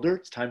getting older.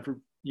 It's time for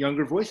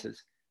younger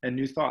voices and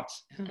new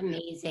thoughts.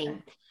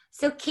 Amazing.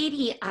 So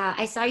Katie,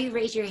 I saw you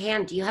raise your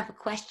hand. Do you have a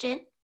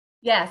question?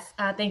 Yes,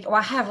 thank you. Well,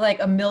 I have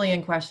like a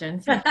million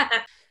questions.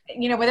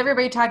 With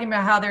everybody talking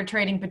about how they're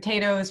trading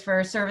potatoes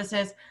for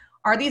services,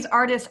 are these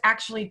artists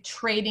actually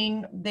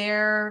trading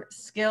their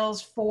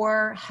skills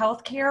for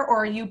healthcare,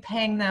 or are you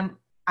paying them,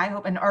 I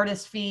hope, an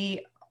artist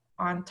fee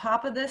on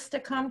top of this to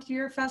come to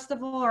your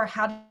festival, or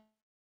how does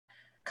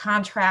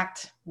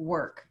contract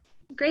work?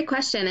 Great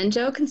question. And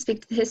Joe can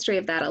speak to the history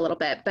of that a little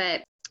bit,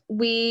 but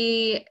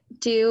we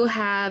do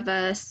have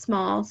a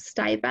small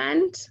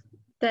stipend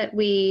that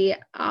we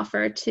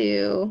offer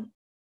to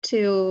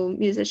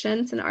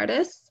musicians and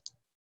artists,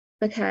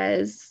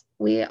 because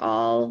we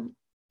all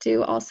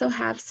do also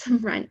have some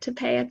rent to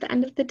pay at the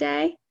end of the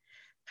day.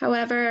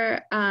 However,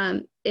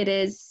 it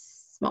is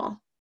small.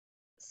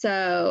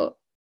 So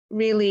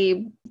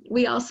really,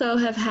 we also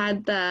have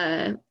had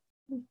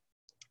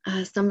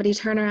somebody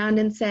turn around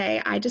and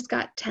say, I just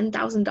got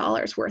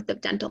 $10,000 worth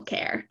of dental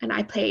care and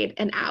I paid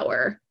an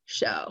hour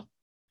show.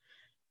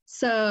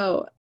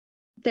 So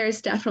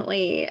there's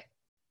definitely,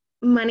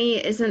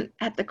 money isn't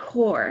at the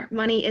core.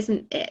 Money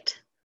isn't it.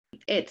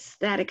 It's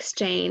that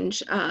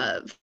exchange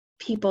of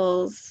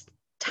people's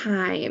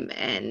time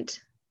and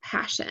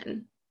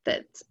passion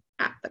that's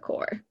at the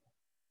core.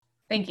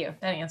 Thank you.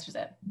 That answers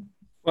it.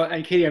 Well,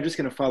 and Katie, I'm just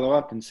going to follow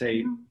up and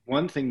say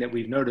one thing that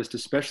we've noticed,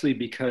 especially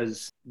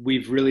because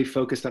we've really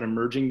focused on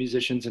emerging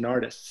musicians and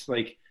artists.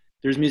 Like,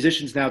 there's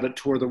musicians now that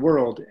tour the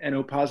world, and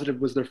O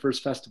Positive was their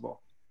first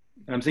festival.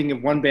 And I'm thinking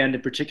of one band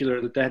in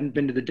particular that hadn't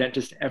been to the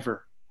dentist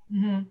ever.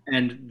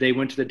 And they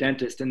went to the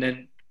dentist, and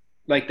then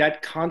like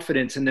that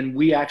confidence. And then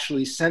we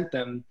actually sent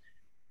them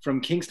from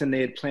Kingston.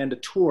 They had planned a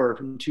tour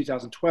in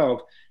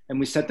 2012, and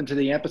we sent them to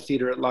the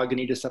amphitheater at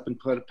Lagunitas up in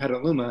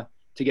Petaluma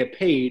to get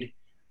paid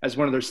as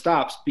one of their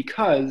stops,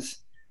 because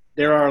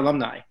they're our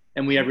alumni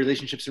and we have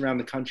relationships around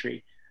the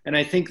country. And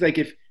I think like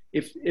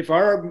if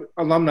our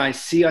alumni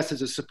see us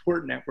as a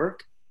support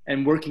network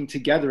and working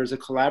together as a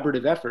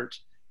collaborative effort,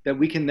 that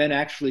we can then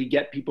actually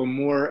get people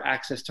more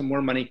access to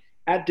more money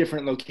at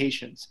different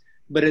locations.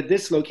 But at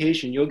this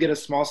location, you'll get a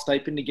small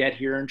stipend to get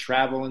here, and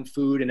travel and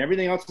food and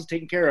everything else is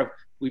taken care of.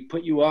 We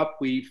put you up,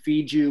 we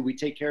feed you, we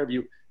take care of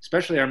you,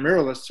 especially our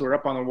muralists who are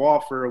up on the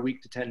wall for a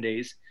week to 10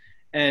 days.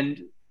 And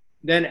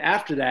then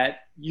after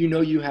that,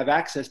 you have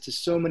access to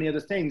so many other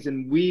things.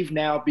 And we've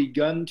now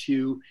begun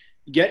to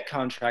get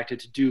contracted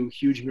to do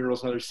huge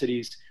murals in other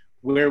cities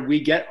where we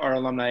get our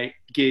alumni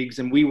gigs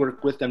and we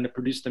work with them to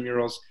produce the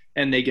murals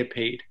and they get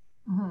paid.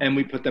 And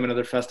we put them in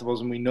other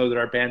festivals and we know that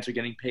our bands are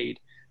getting paid.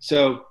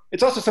 So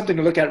it's also something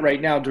to look at right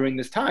now during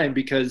this time,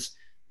 because,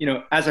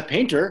 as a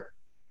painter,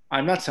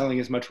 I'm not selling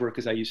as much work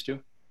as I used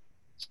to.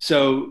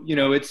 So,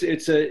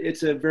 it's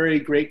a very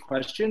great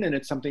question, and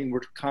it's something we're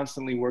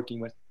constantly working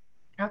with.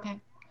 Okay.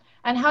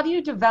 And how do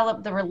you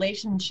develop the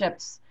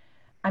relationships?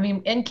 I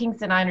mean, in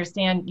Kingston, I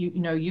understand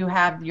you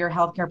have your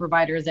healthcare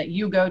providers that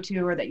you go to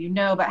or that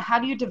but how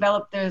do you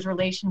develop those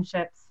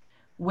relationships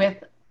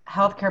with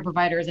healthcare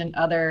providers in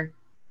other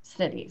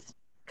cities?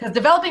 Because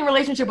developing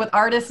relationship with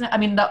artists, I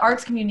mean, the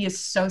arts community is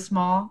so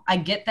small. I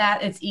get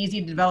that. It's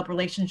easy to develop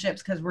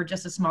relationships because we're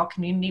just a small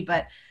community,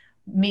 but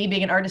me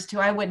being an artist too,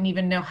 I wouldn't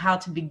even know how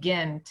to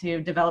begin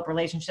to develop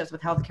relationships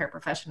with healthcare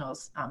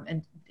professionals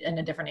in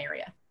a different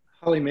area.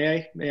 Holly,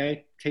 may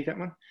I take that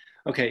one?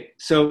 Okay,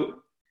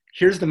 so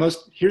here's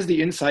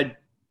the inside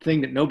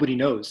thing that nobody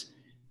knows.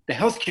 The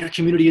healthcare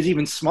community is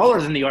even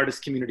smaller than the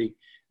artist community.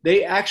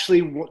 They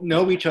actually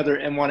know each other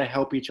and want to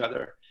help each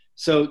other.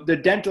 So the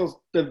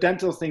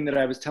dental thing that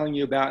I was telling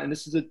you about, and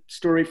this is a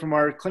story from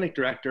our clinic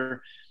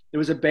director, there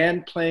was a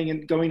band playing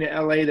and going to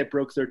LA that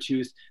broke their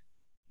tooth.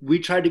 We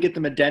tried to get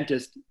them a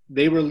dentist.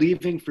 They were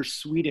leaving for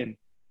Sweden.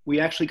 We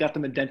actually got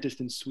them a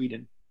dentist in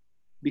Sweden,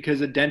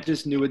 because a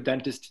dentist knew a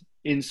dentist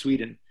in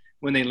Sweden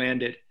when they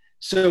landed.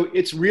 So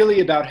it's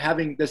really about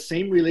having the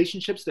same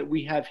relationships that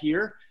we have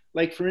here.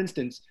 Like, for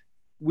instance,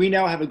 we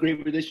now have a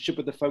great relationship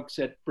with the folks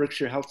at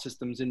Berkshire Health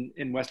Systems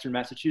in Western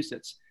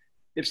Massachusetts.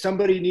 If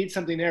somebody needs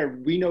something there,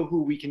 we know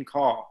who we can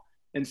call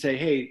and say,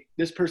 hey,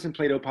 this person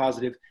played O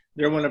Positive.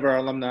 They're one of our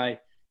alumni.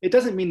 It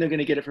doesn't mean they're going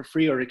to get it for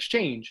free or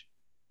exchange,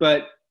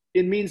 but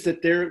it means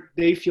that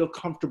they feel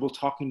comfortable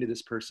talking to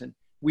this person.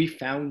 We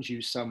found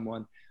you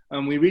someone.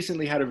 We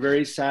recently had a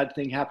very sad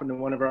thing happen to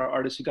one of our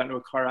artists who got into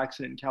a car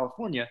accident in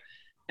California.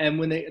 And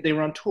when they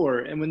were on tour,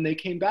 and when they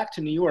came back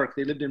to New York,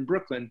 they lived in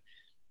Brooklyn,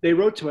 they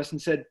wrote to us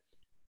and said,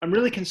 I'm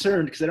really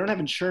concerned because I don't have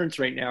insurance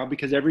right now,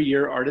 because every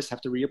year artists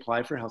have to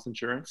reapply for health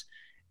insurance.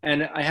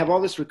 And I have all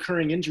this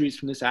recurring injuries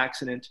from this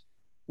accident.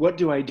 What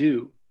do I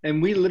do?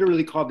 And we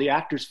literally called the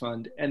Actors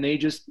Fund, and they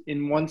just,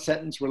 in one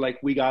sentence, were like,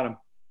 we got him.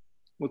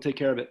 We'll take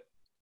care of it.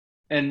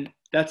 And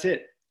that's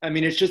it. I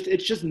mean, it's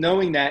just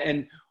knowing that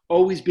and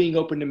always being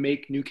open to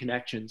make new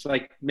connections.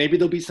 Like, maybe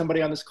there'll be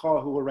somebody on this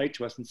call who will write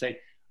to us and say,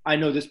 I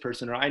know this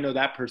person, or I know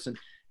that person.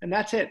 And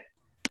that's it.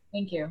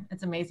 Thank you.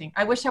 It's amazing.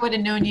 I wish I would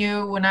have known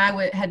you when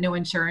I had no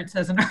insurance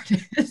as an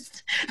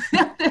artist.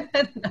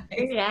 Nice.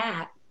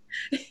 Yeah.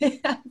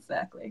 Yeah,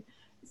 exactly.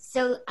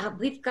 So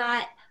we've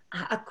got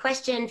a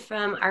question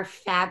from our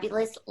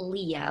fabulous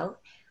Leo.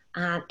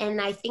 And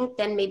I think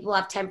then maybe we'll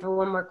have time for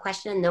one more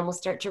question, and then we'll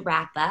start to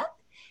wrap up.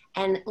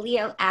 And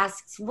Leo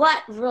asks,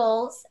 what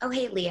roles, oh,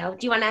 hey, Leo,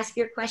 do you want to ask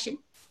your question?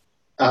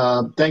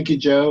 Thank you,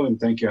 Joe, and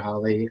thank you,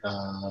 Holly.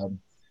 I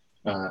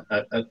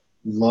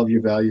love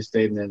your value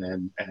statement,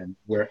 and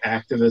we're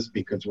activists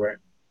because we're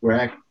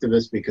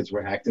activists because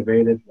we're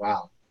activated.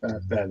 Wow,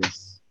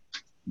 that's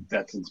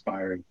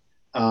inspiring.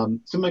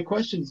 So my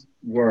questions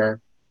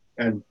were,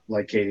 and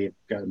like Katie, I've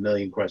got a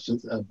million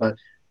questions, but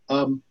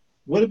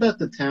what about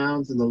the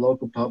towns and the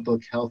local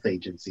public health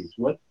agencies?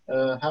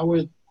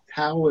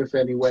 How, if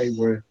any way,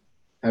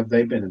 have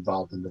they been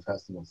involved in the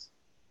festivals?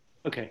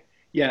 Okay,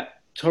 yeah,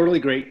 totally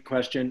great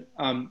question.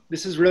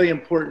 This is really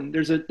important.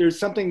 There's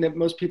something that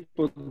most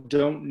people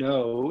don't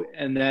know,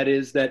 and that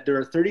is that there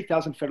are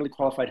 30,000 federally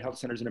qualified health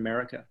centers in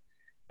America,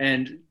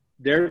 and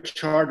their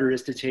charter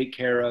is to take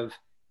care of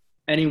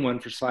anyone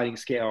for sliding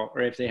scale,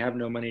 or if they have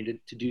no money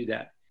to do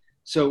that.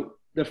 So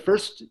the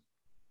first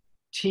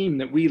team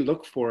that we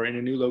look for in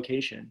a new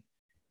location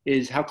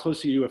is how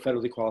close are you to a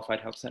federally qualified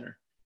health center?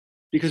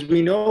 Because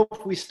we know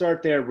if we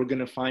start there, we're going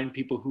to find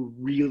people who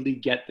really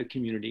get the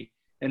community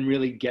and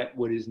really get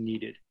what is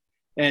needed.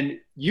 And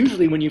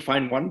usually when you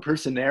find one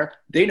person there,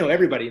 they know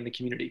everybody in the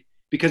community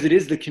because it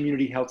is the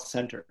community health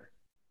center.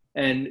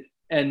 And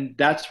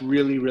that's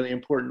really, really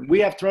important. We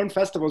have thrown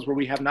festivals where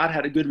we have not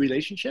had a good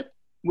relationship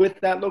with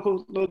that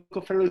local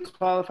federally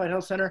qualified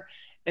health center.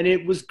 And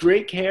it was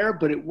great care,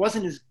 but it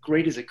wasn't as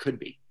great as it could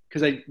be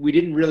because we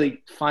didn't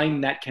really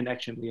find that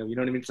connection, Leo. You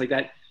know what I mean? It's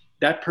like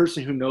that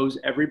person who knows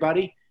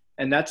everybody,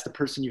 and that's the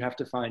person you have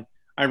to find.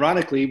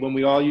 Ironically, when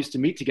we all used to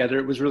meet together,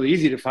 it was really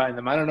easy to find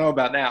them. I don't know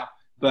about now,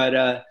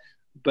 but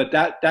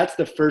that's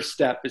the first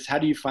step is how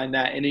do you find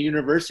that? In a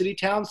university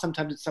town,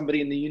 sometimes it's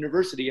somebody in the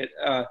university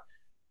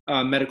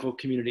medical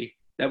community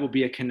that will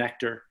be a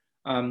connector.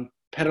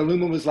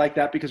 Petaluma was like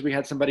that because we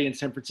had somebody in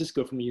San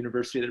Francisco from the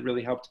university that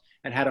really helped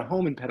and had a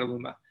home in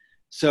Petaluma.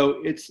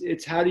 So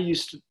it's how do you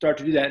start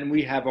to do that? And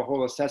we have a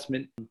whole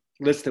assessment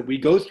list that we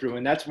go through.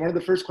 And that's one of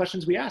the first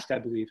questions we ask, I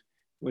believe,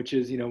 which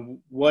is,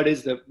 what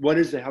is the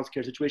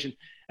healthcare situation?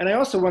 And I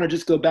also want to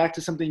just go back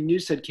to something you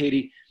said,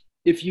 Katie.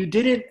 If you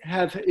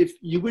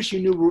wish you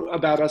knew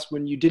about us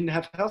when you didn't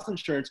have health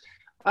insurance,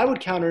 I would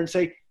counter and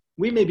say,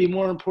 we may be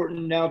more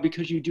important now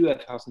because you do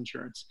have health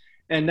insurance.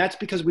 And that's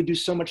because we do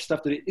so much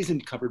stuff that it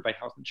isn't covered by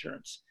health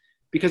insurance.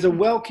 Because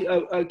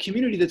a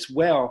community that's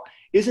well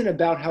isn't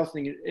about health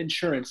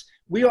insurance.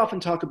 We often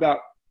talk about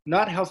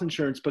not health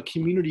insurance, but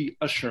community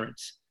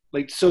assurance.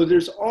 So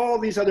there's all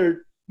these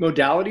other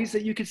modalities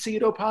that you could see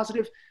at O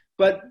Positive.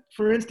 But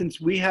for instance,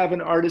 we have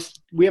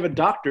a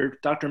doctor,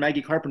 Dr.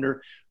 Maggie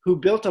Carpenter, who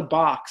built a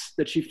box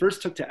that she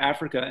first took to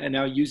Africa and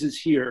now uses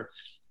here.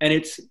 And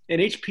it's an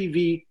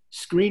HPV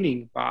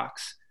screening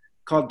box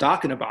called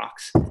Doc in a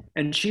Box.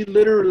 And she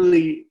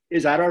literally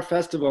is at our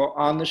festival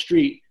on the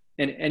street,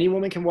 and any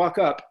woman can walk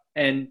up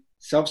and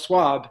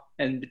self-swab,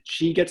 and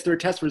she gets their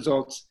test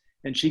results,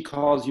 and she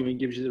calls you and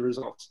gives you the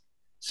results.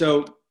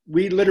 So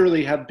we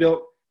literally have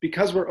built,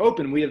 because we're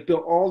open, we have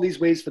built all these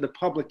ways for the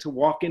public to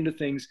walk into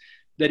things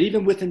that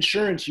even with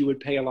insurance, you would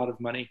pay a lot of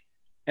money.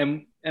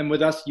 And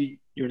with us,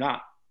 you're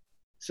not.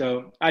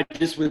 So I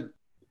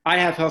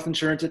have health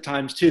insurance at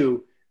times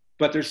too,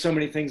 but there's so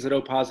many things that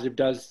O Positive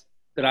does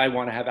that I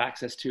want to have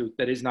access to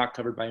that is not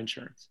covered by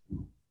insurance.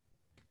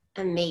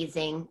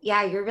 Amazing.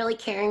 Yeah, you're really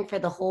caring for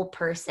the whole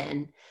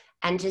person.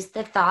 And just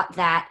the thought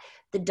that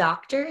the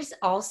doctors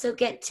also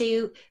get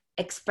to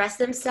express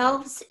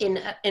themselves in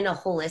a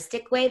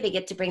holistic way. They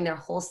get to bring their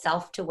whole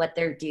self to what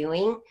they're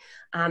doing.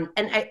 And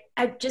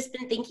I've just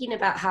been thinking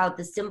about how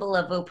the symbol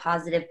of O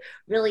Positive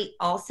really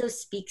also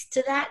speaks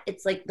to that.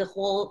 It's like the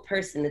whole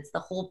person. It's the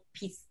whole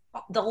piece,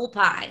 the whole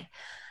pie.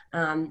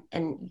 And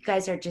you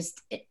guys are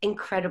just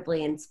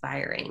incredibly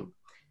inspiring.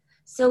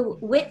 So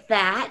with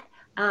that,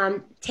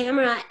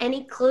 Tamara,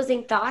 any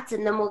closing thoughts?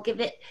 And then we'll give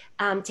it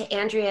to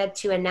Andrea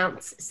to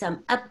announce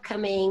some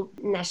upcoming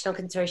National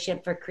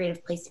Consortium for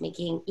Creative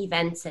Placemaking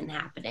events and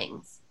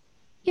happenings.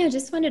 Yeah,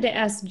 just wanted to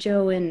ask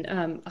Joe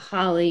and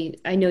Holly,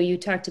 I know you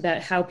talked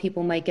about how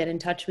people might get in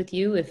touch with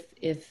you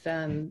if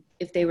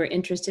they were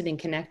interested in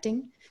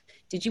connecting.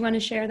 Did you want to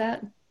share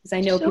that? Because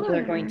I know people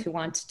are going to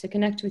want to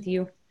connect with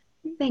you.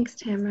 Thanks,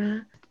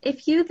 Tamara.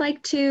 If you'd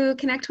like to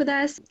connect with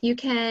us, you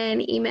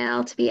can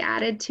email to be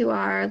added to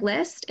our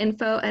list,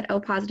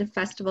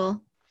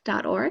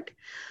 info@opositivefestival.org.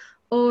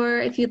 Or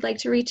if you'd like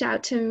to reach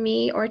out to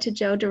me or to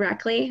Joe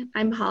directly,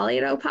 I'm Holly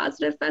at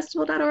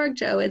opositivefestival.org.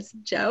 Joe is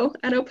Joe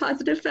at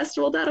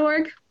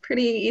opositivefestival.org.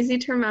 Pretty easy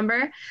to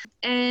remember.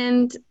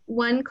 And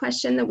one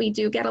question that we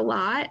do get a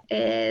lot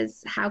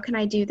is, how can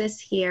I do this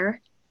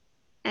here?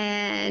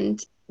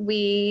 And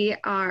we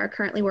are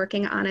currently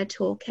working on a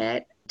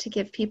toolkit to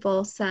give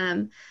people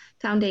some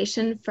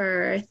foundation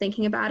for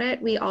thinking about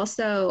it. We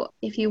also,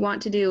 if you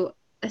want to do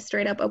a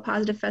straight up O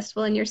Positive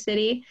festival in your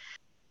city,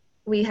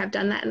 we have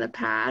done that in the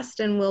past,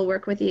 and we'll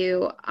work with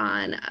you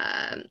on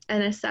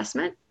an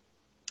assessment,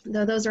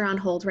 though those are on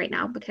hold right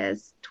now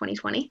because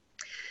 2020.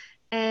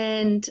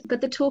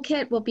 But the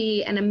toolkit will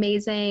be an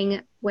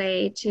amazing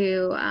way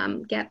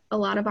to get a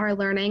lot of our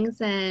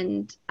learnings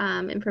and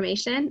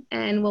information,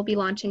 and we'll be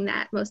launching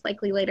that most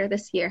likely later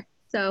this year.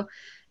 So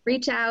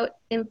reach out,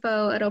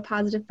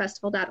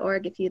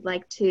 info@opositivefestival.org if you'd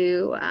like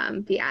to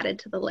be added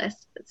to the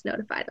list that's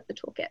notified of the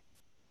toolkit,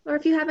 or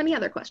if you have any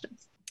other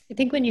questions. I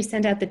think when you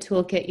send out the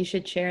toolkit, you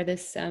should share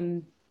this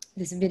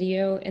this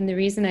video. And the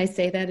reason I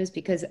say that is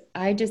because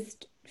I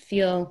just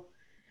feel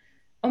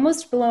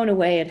almost blown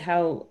away at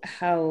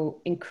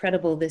how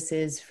incredible this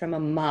is from a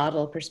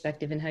model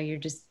perspective, and how you're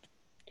just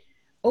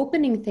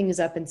opening things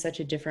up in such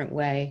a different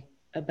way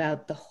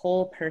about the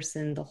whole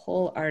person, the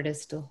whole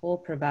artist, the whole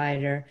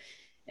provider,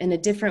 and a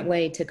different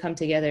way to come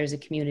together as a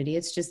community.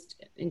 It's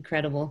just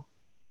incredible.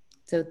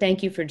 So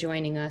thank you for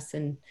joining us.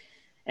 And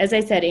as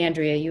I said,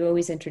 Andrea, you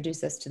always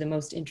introduce us to the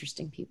most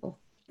interesting people.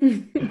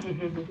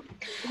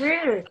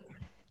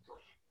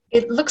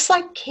 It looks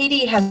like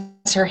Katie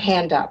has her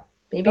hand up.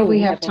 Maybe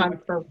we have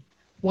time for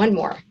one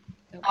more.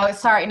 Oh,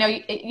 sorry. No,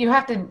 you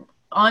have to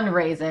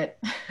unraise it.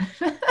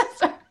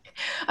 Sorry.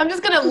 I'm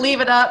just going to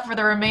leave it up for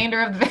the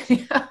remainder of the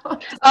video.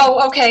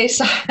 Oh, okay.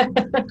 Sorry,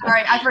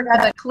 I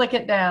forgot to click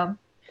it down.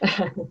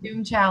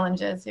 Zoom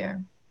challenges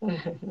here.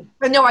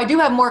 But no, I do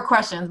have more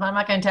questions, but I'm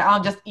not going to tell.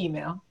 I'll just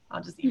email.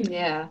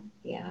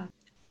 Yeah.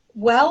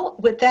 Well,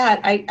 with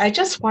that, I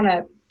just want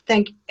to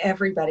thank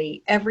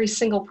everybody, every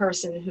single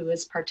person who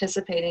is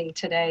participating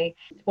today.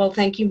 Well,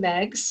 thank you,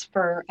 Megs,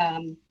 for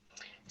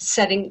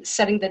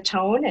setting the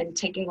tone and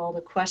taking all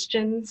the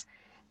questions,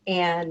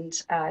 and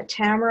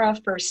Tamara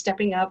for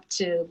stepping up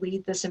to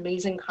lead this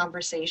amazing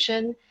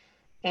conversation.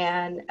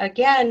 And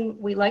again,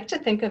 we like to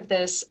think of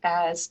this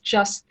as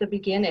just the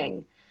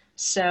beginning.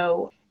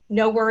 So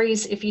no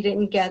worries if you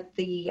didn't get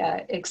the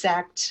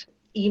exact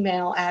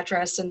email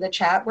address in the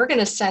chat. We're going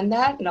to send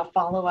that in a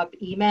follow-up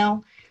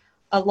email,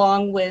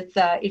 along with,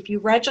 if you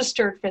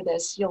registered for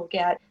this, you'll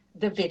get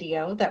the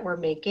video that we're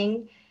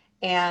making.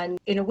 And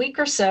in a week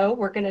or so,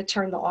 we're going to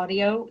turn the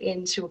audio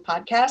into a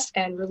podcast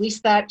and release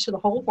that to the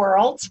whole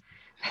world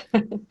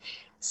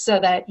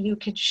so that you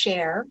could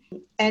share.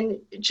 And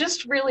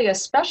just really a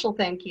special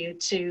thank you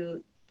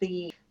to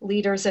the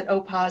leaders at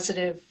O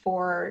Positive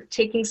for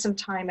taking some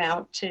time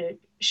out to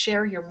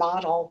share your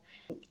model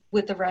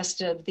with the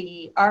rest of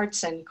the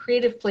arts and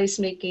creative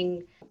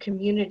placemaking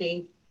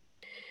community.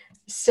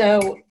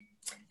 So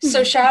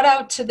shout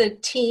out to the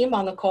team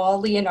on the call,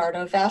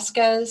 Leonardo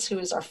Vasquez, who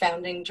is our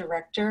founding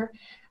director,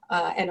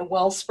 and a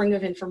wellspring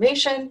of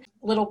information.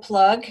 Little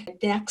plug,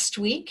 next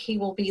week he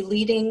will be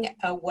leading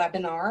a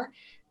webinar.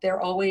 They're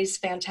always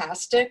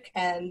fantastic.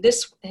 And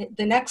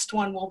the next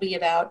one will be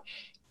about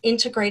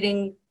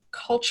integrating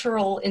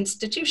cultural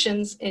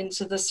institutions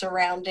into the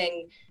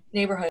surrounding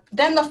neighborhood.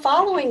 Then the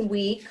following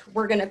week,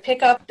 we're going to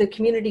pick up the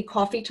community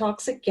coffee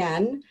talks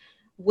again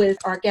with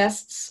our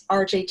guests,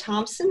 RJ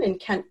Thompson and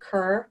Kent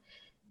Kerr.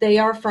 They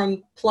are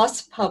from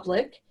Plus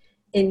Public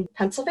in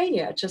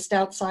Pennsylvania, just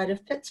outside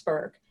of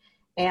Pittsburgh.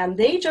 And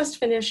they just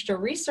finished a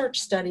research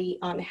study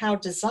on how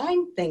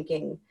design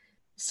thinking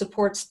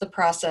supports the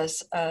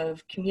process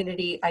of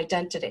community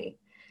identity.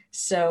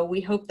 So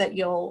we hope that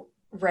you'll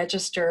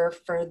register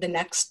for the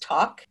next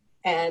talk.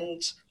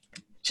 And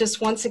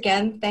just once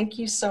again, thank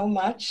you so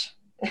much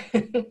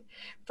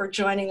for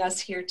joining us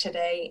here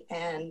today.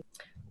 And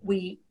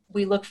we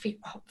look for,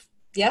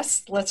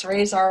 yes, let's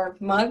raise our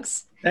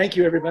mugs. Thank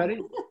you,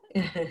 everybody.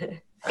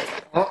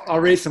 I'll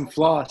raise some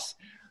floss.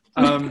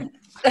 Yeah,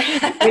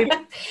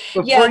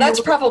 that's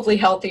probably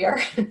healthier.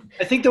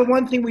 I think the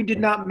one thing we did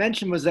not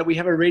mention was that we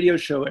have a radio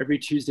show every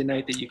Tuesday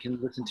night that you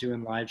can listen to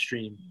in live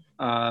stream.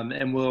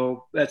 And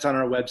that's on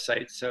our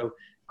website. So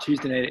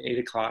Tuesday night at 8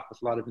 o'clock with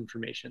a lot of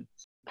information.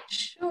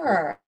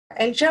 Sure.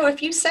 And Joe,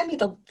 if you send me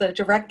the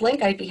direct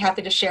link, I'd be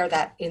happy to share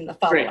that in the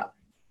follow-up. Great.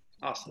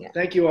 Awesome. Yeah.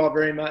 Thank you all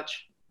very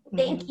much.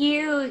 Thank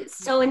you.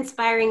 So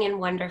inspiring and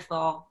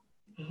wonderful.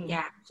 Mm-hmm.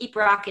 Yeah, keep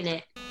rocking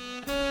it.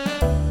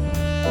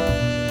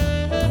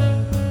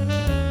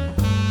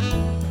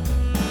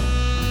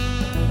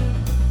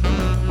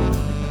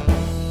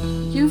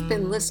 You've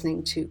been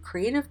listening to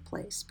Creative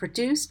Place,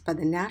 produced by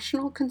the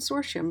National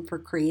Consortium for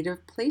Creative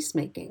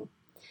Placemaking.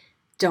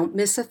 Don't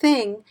miss a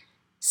thing.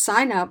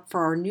 Sign up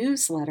for our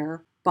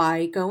newsletter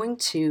by going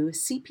to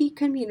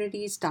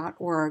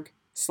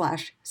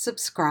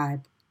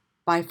cpcommunities.org/subscribe.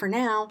 Bye for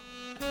now.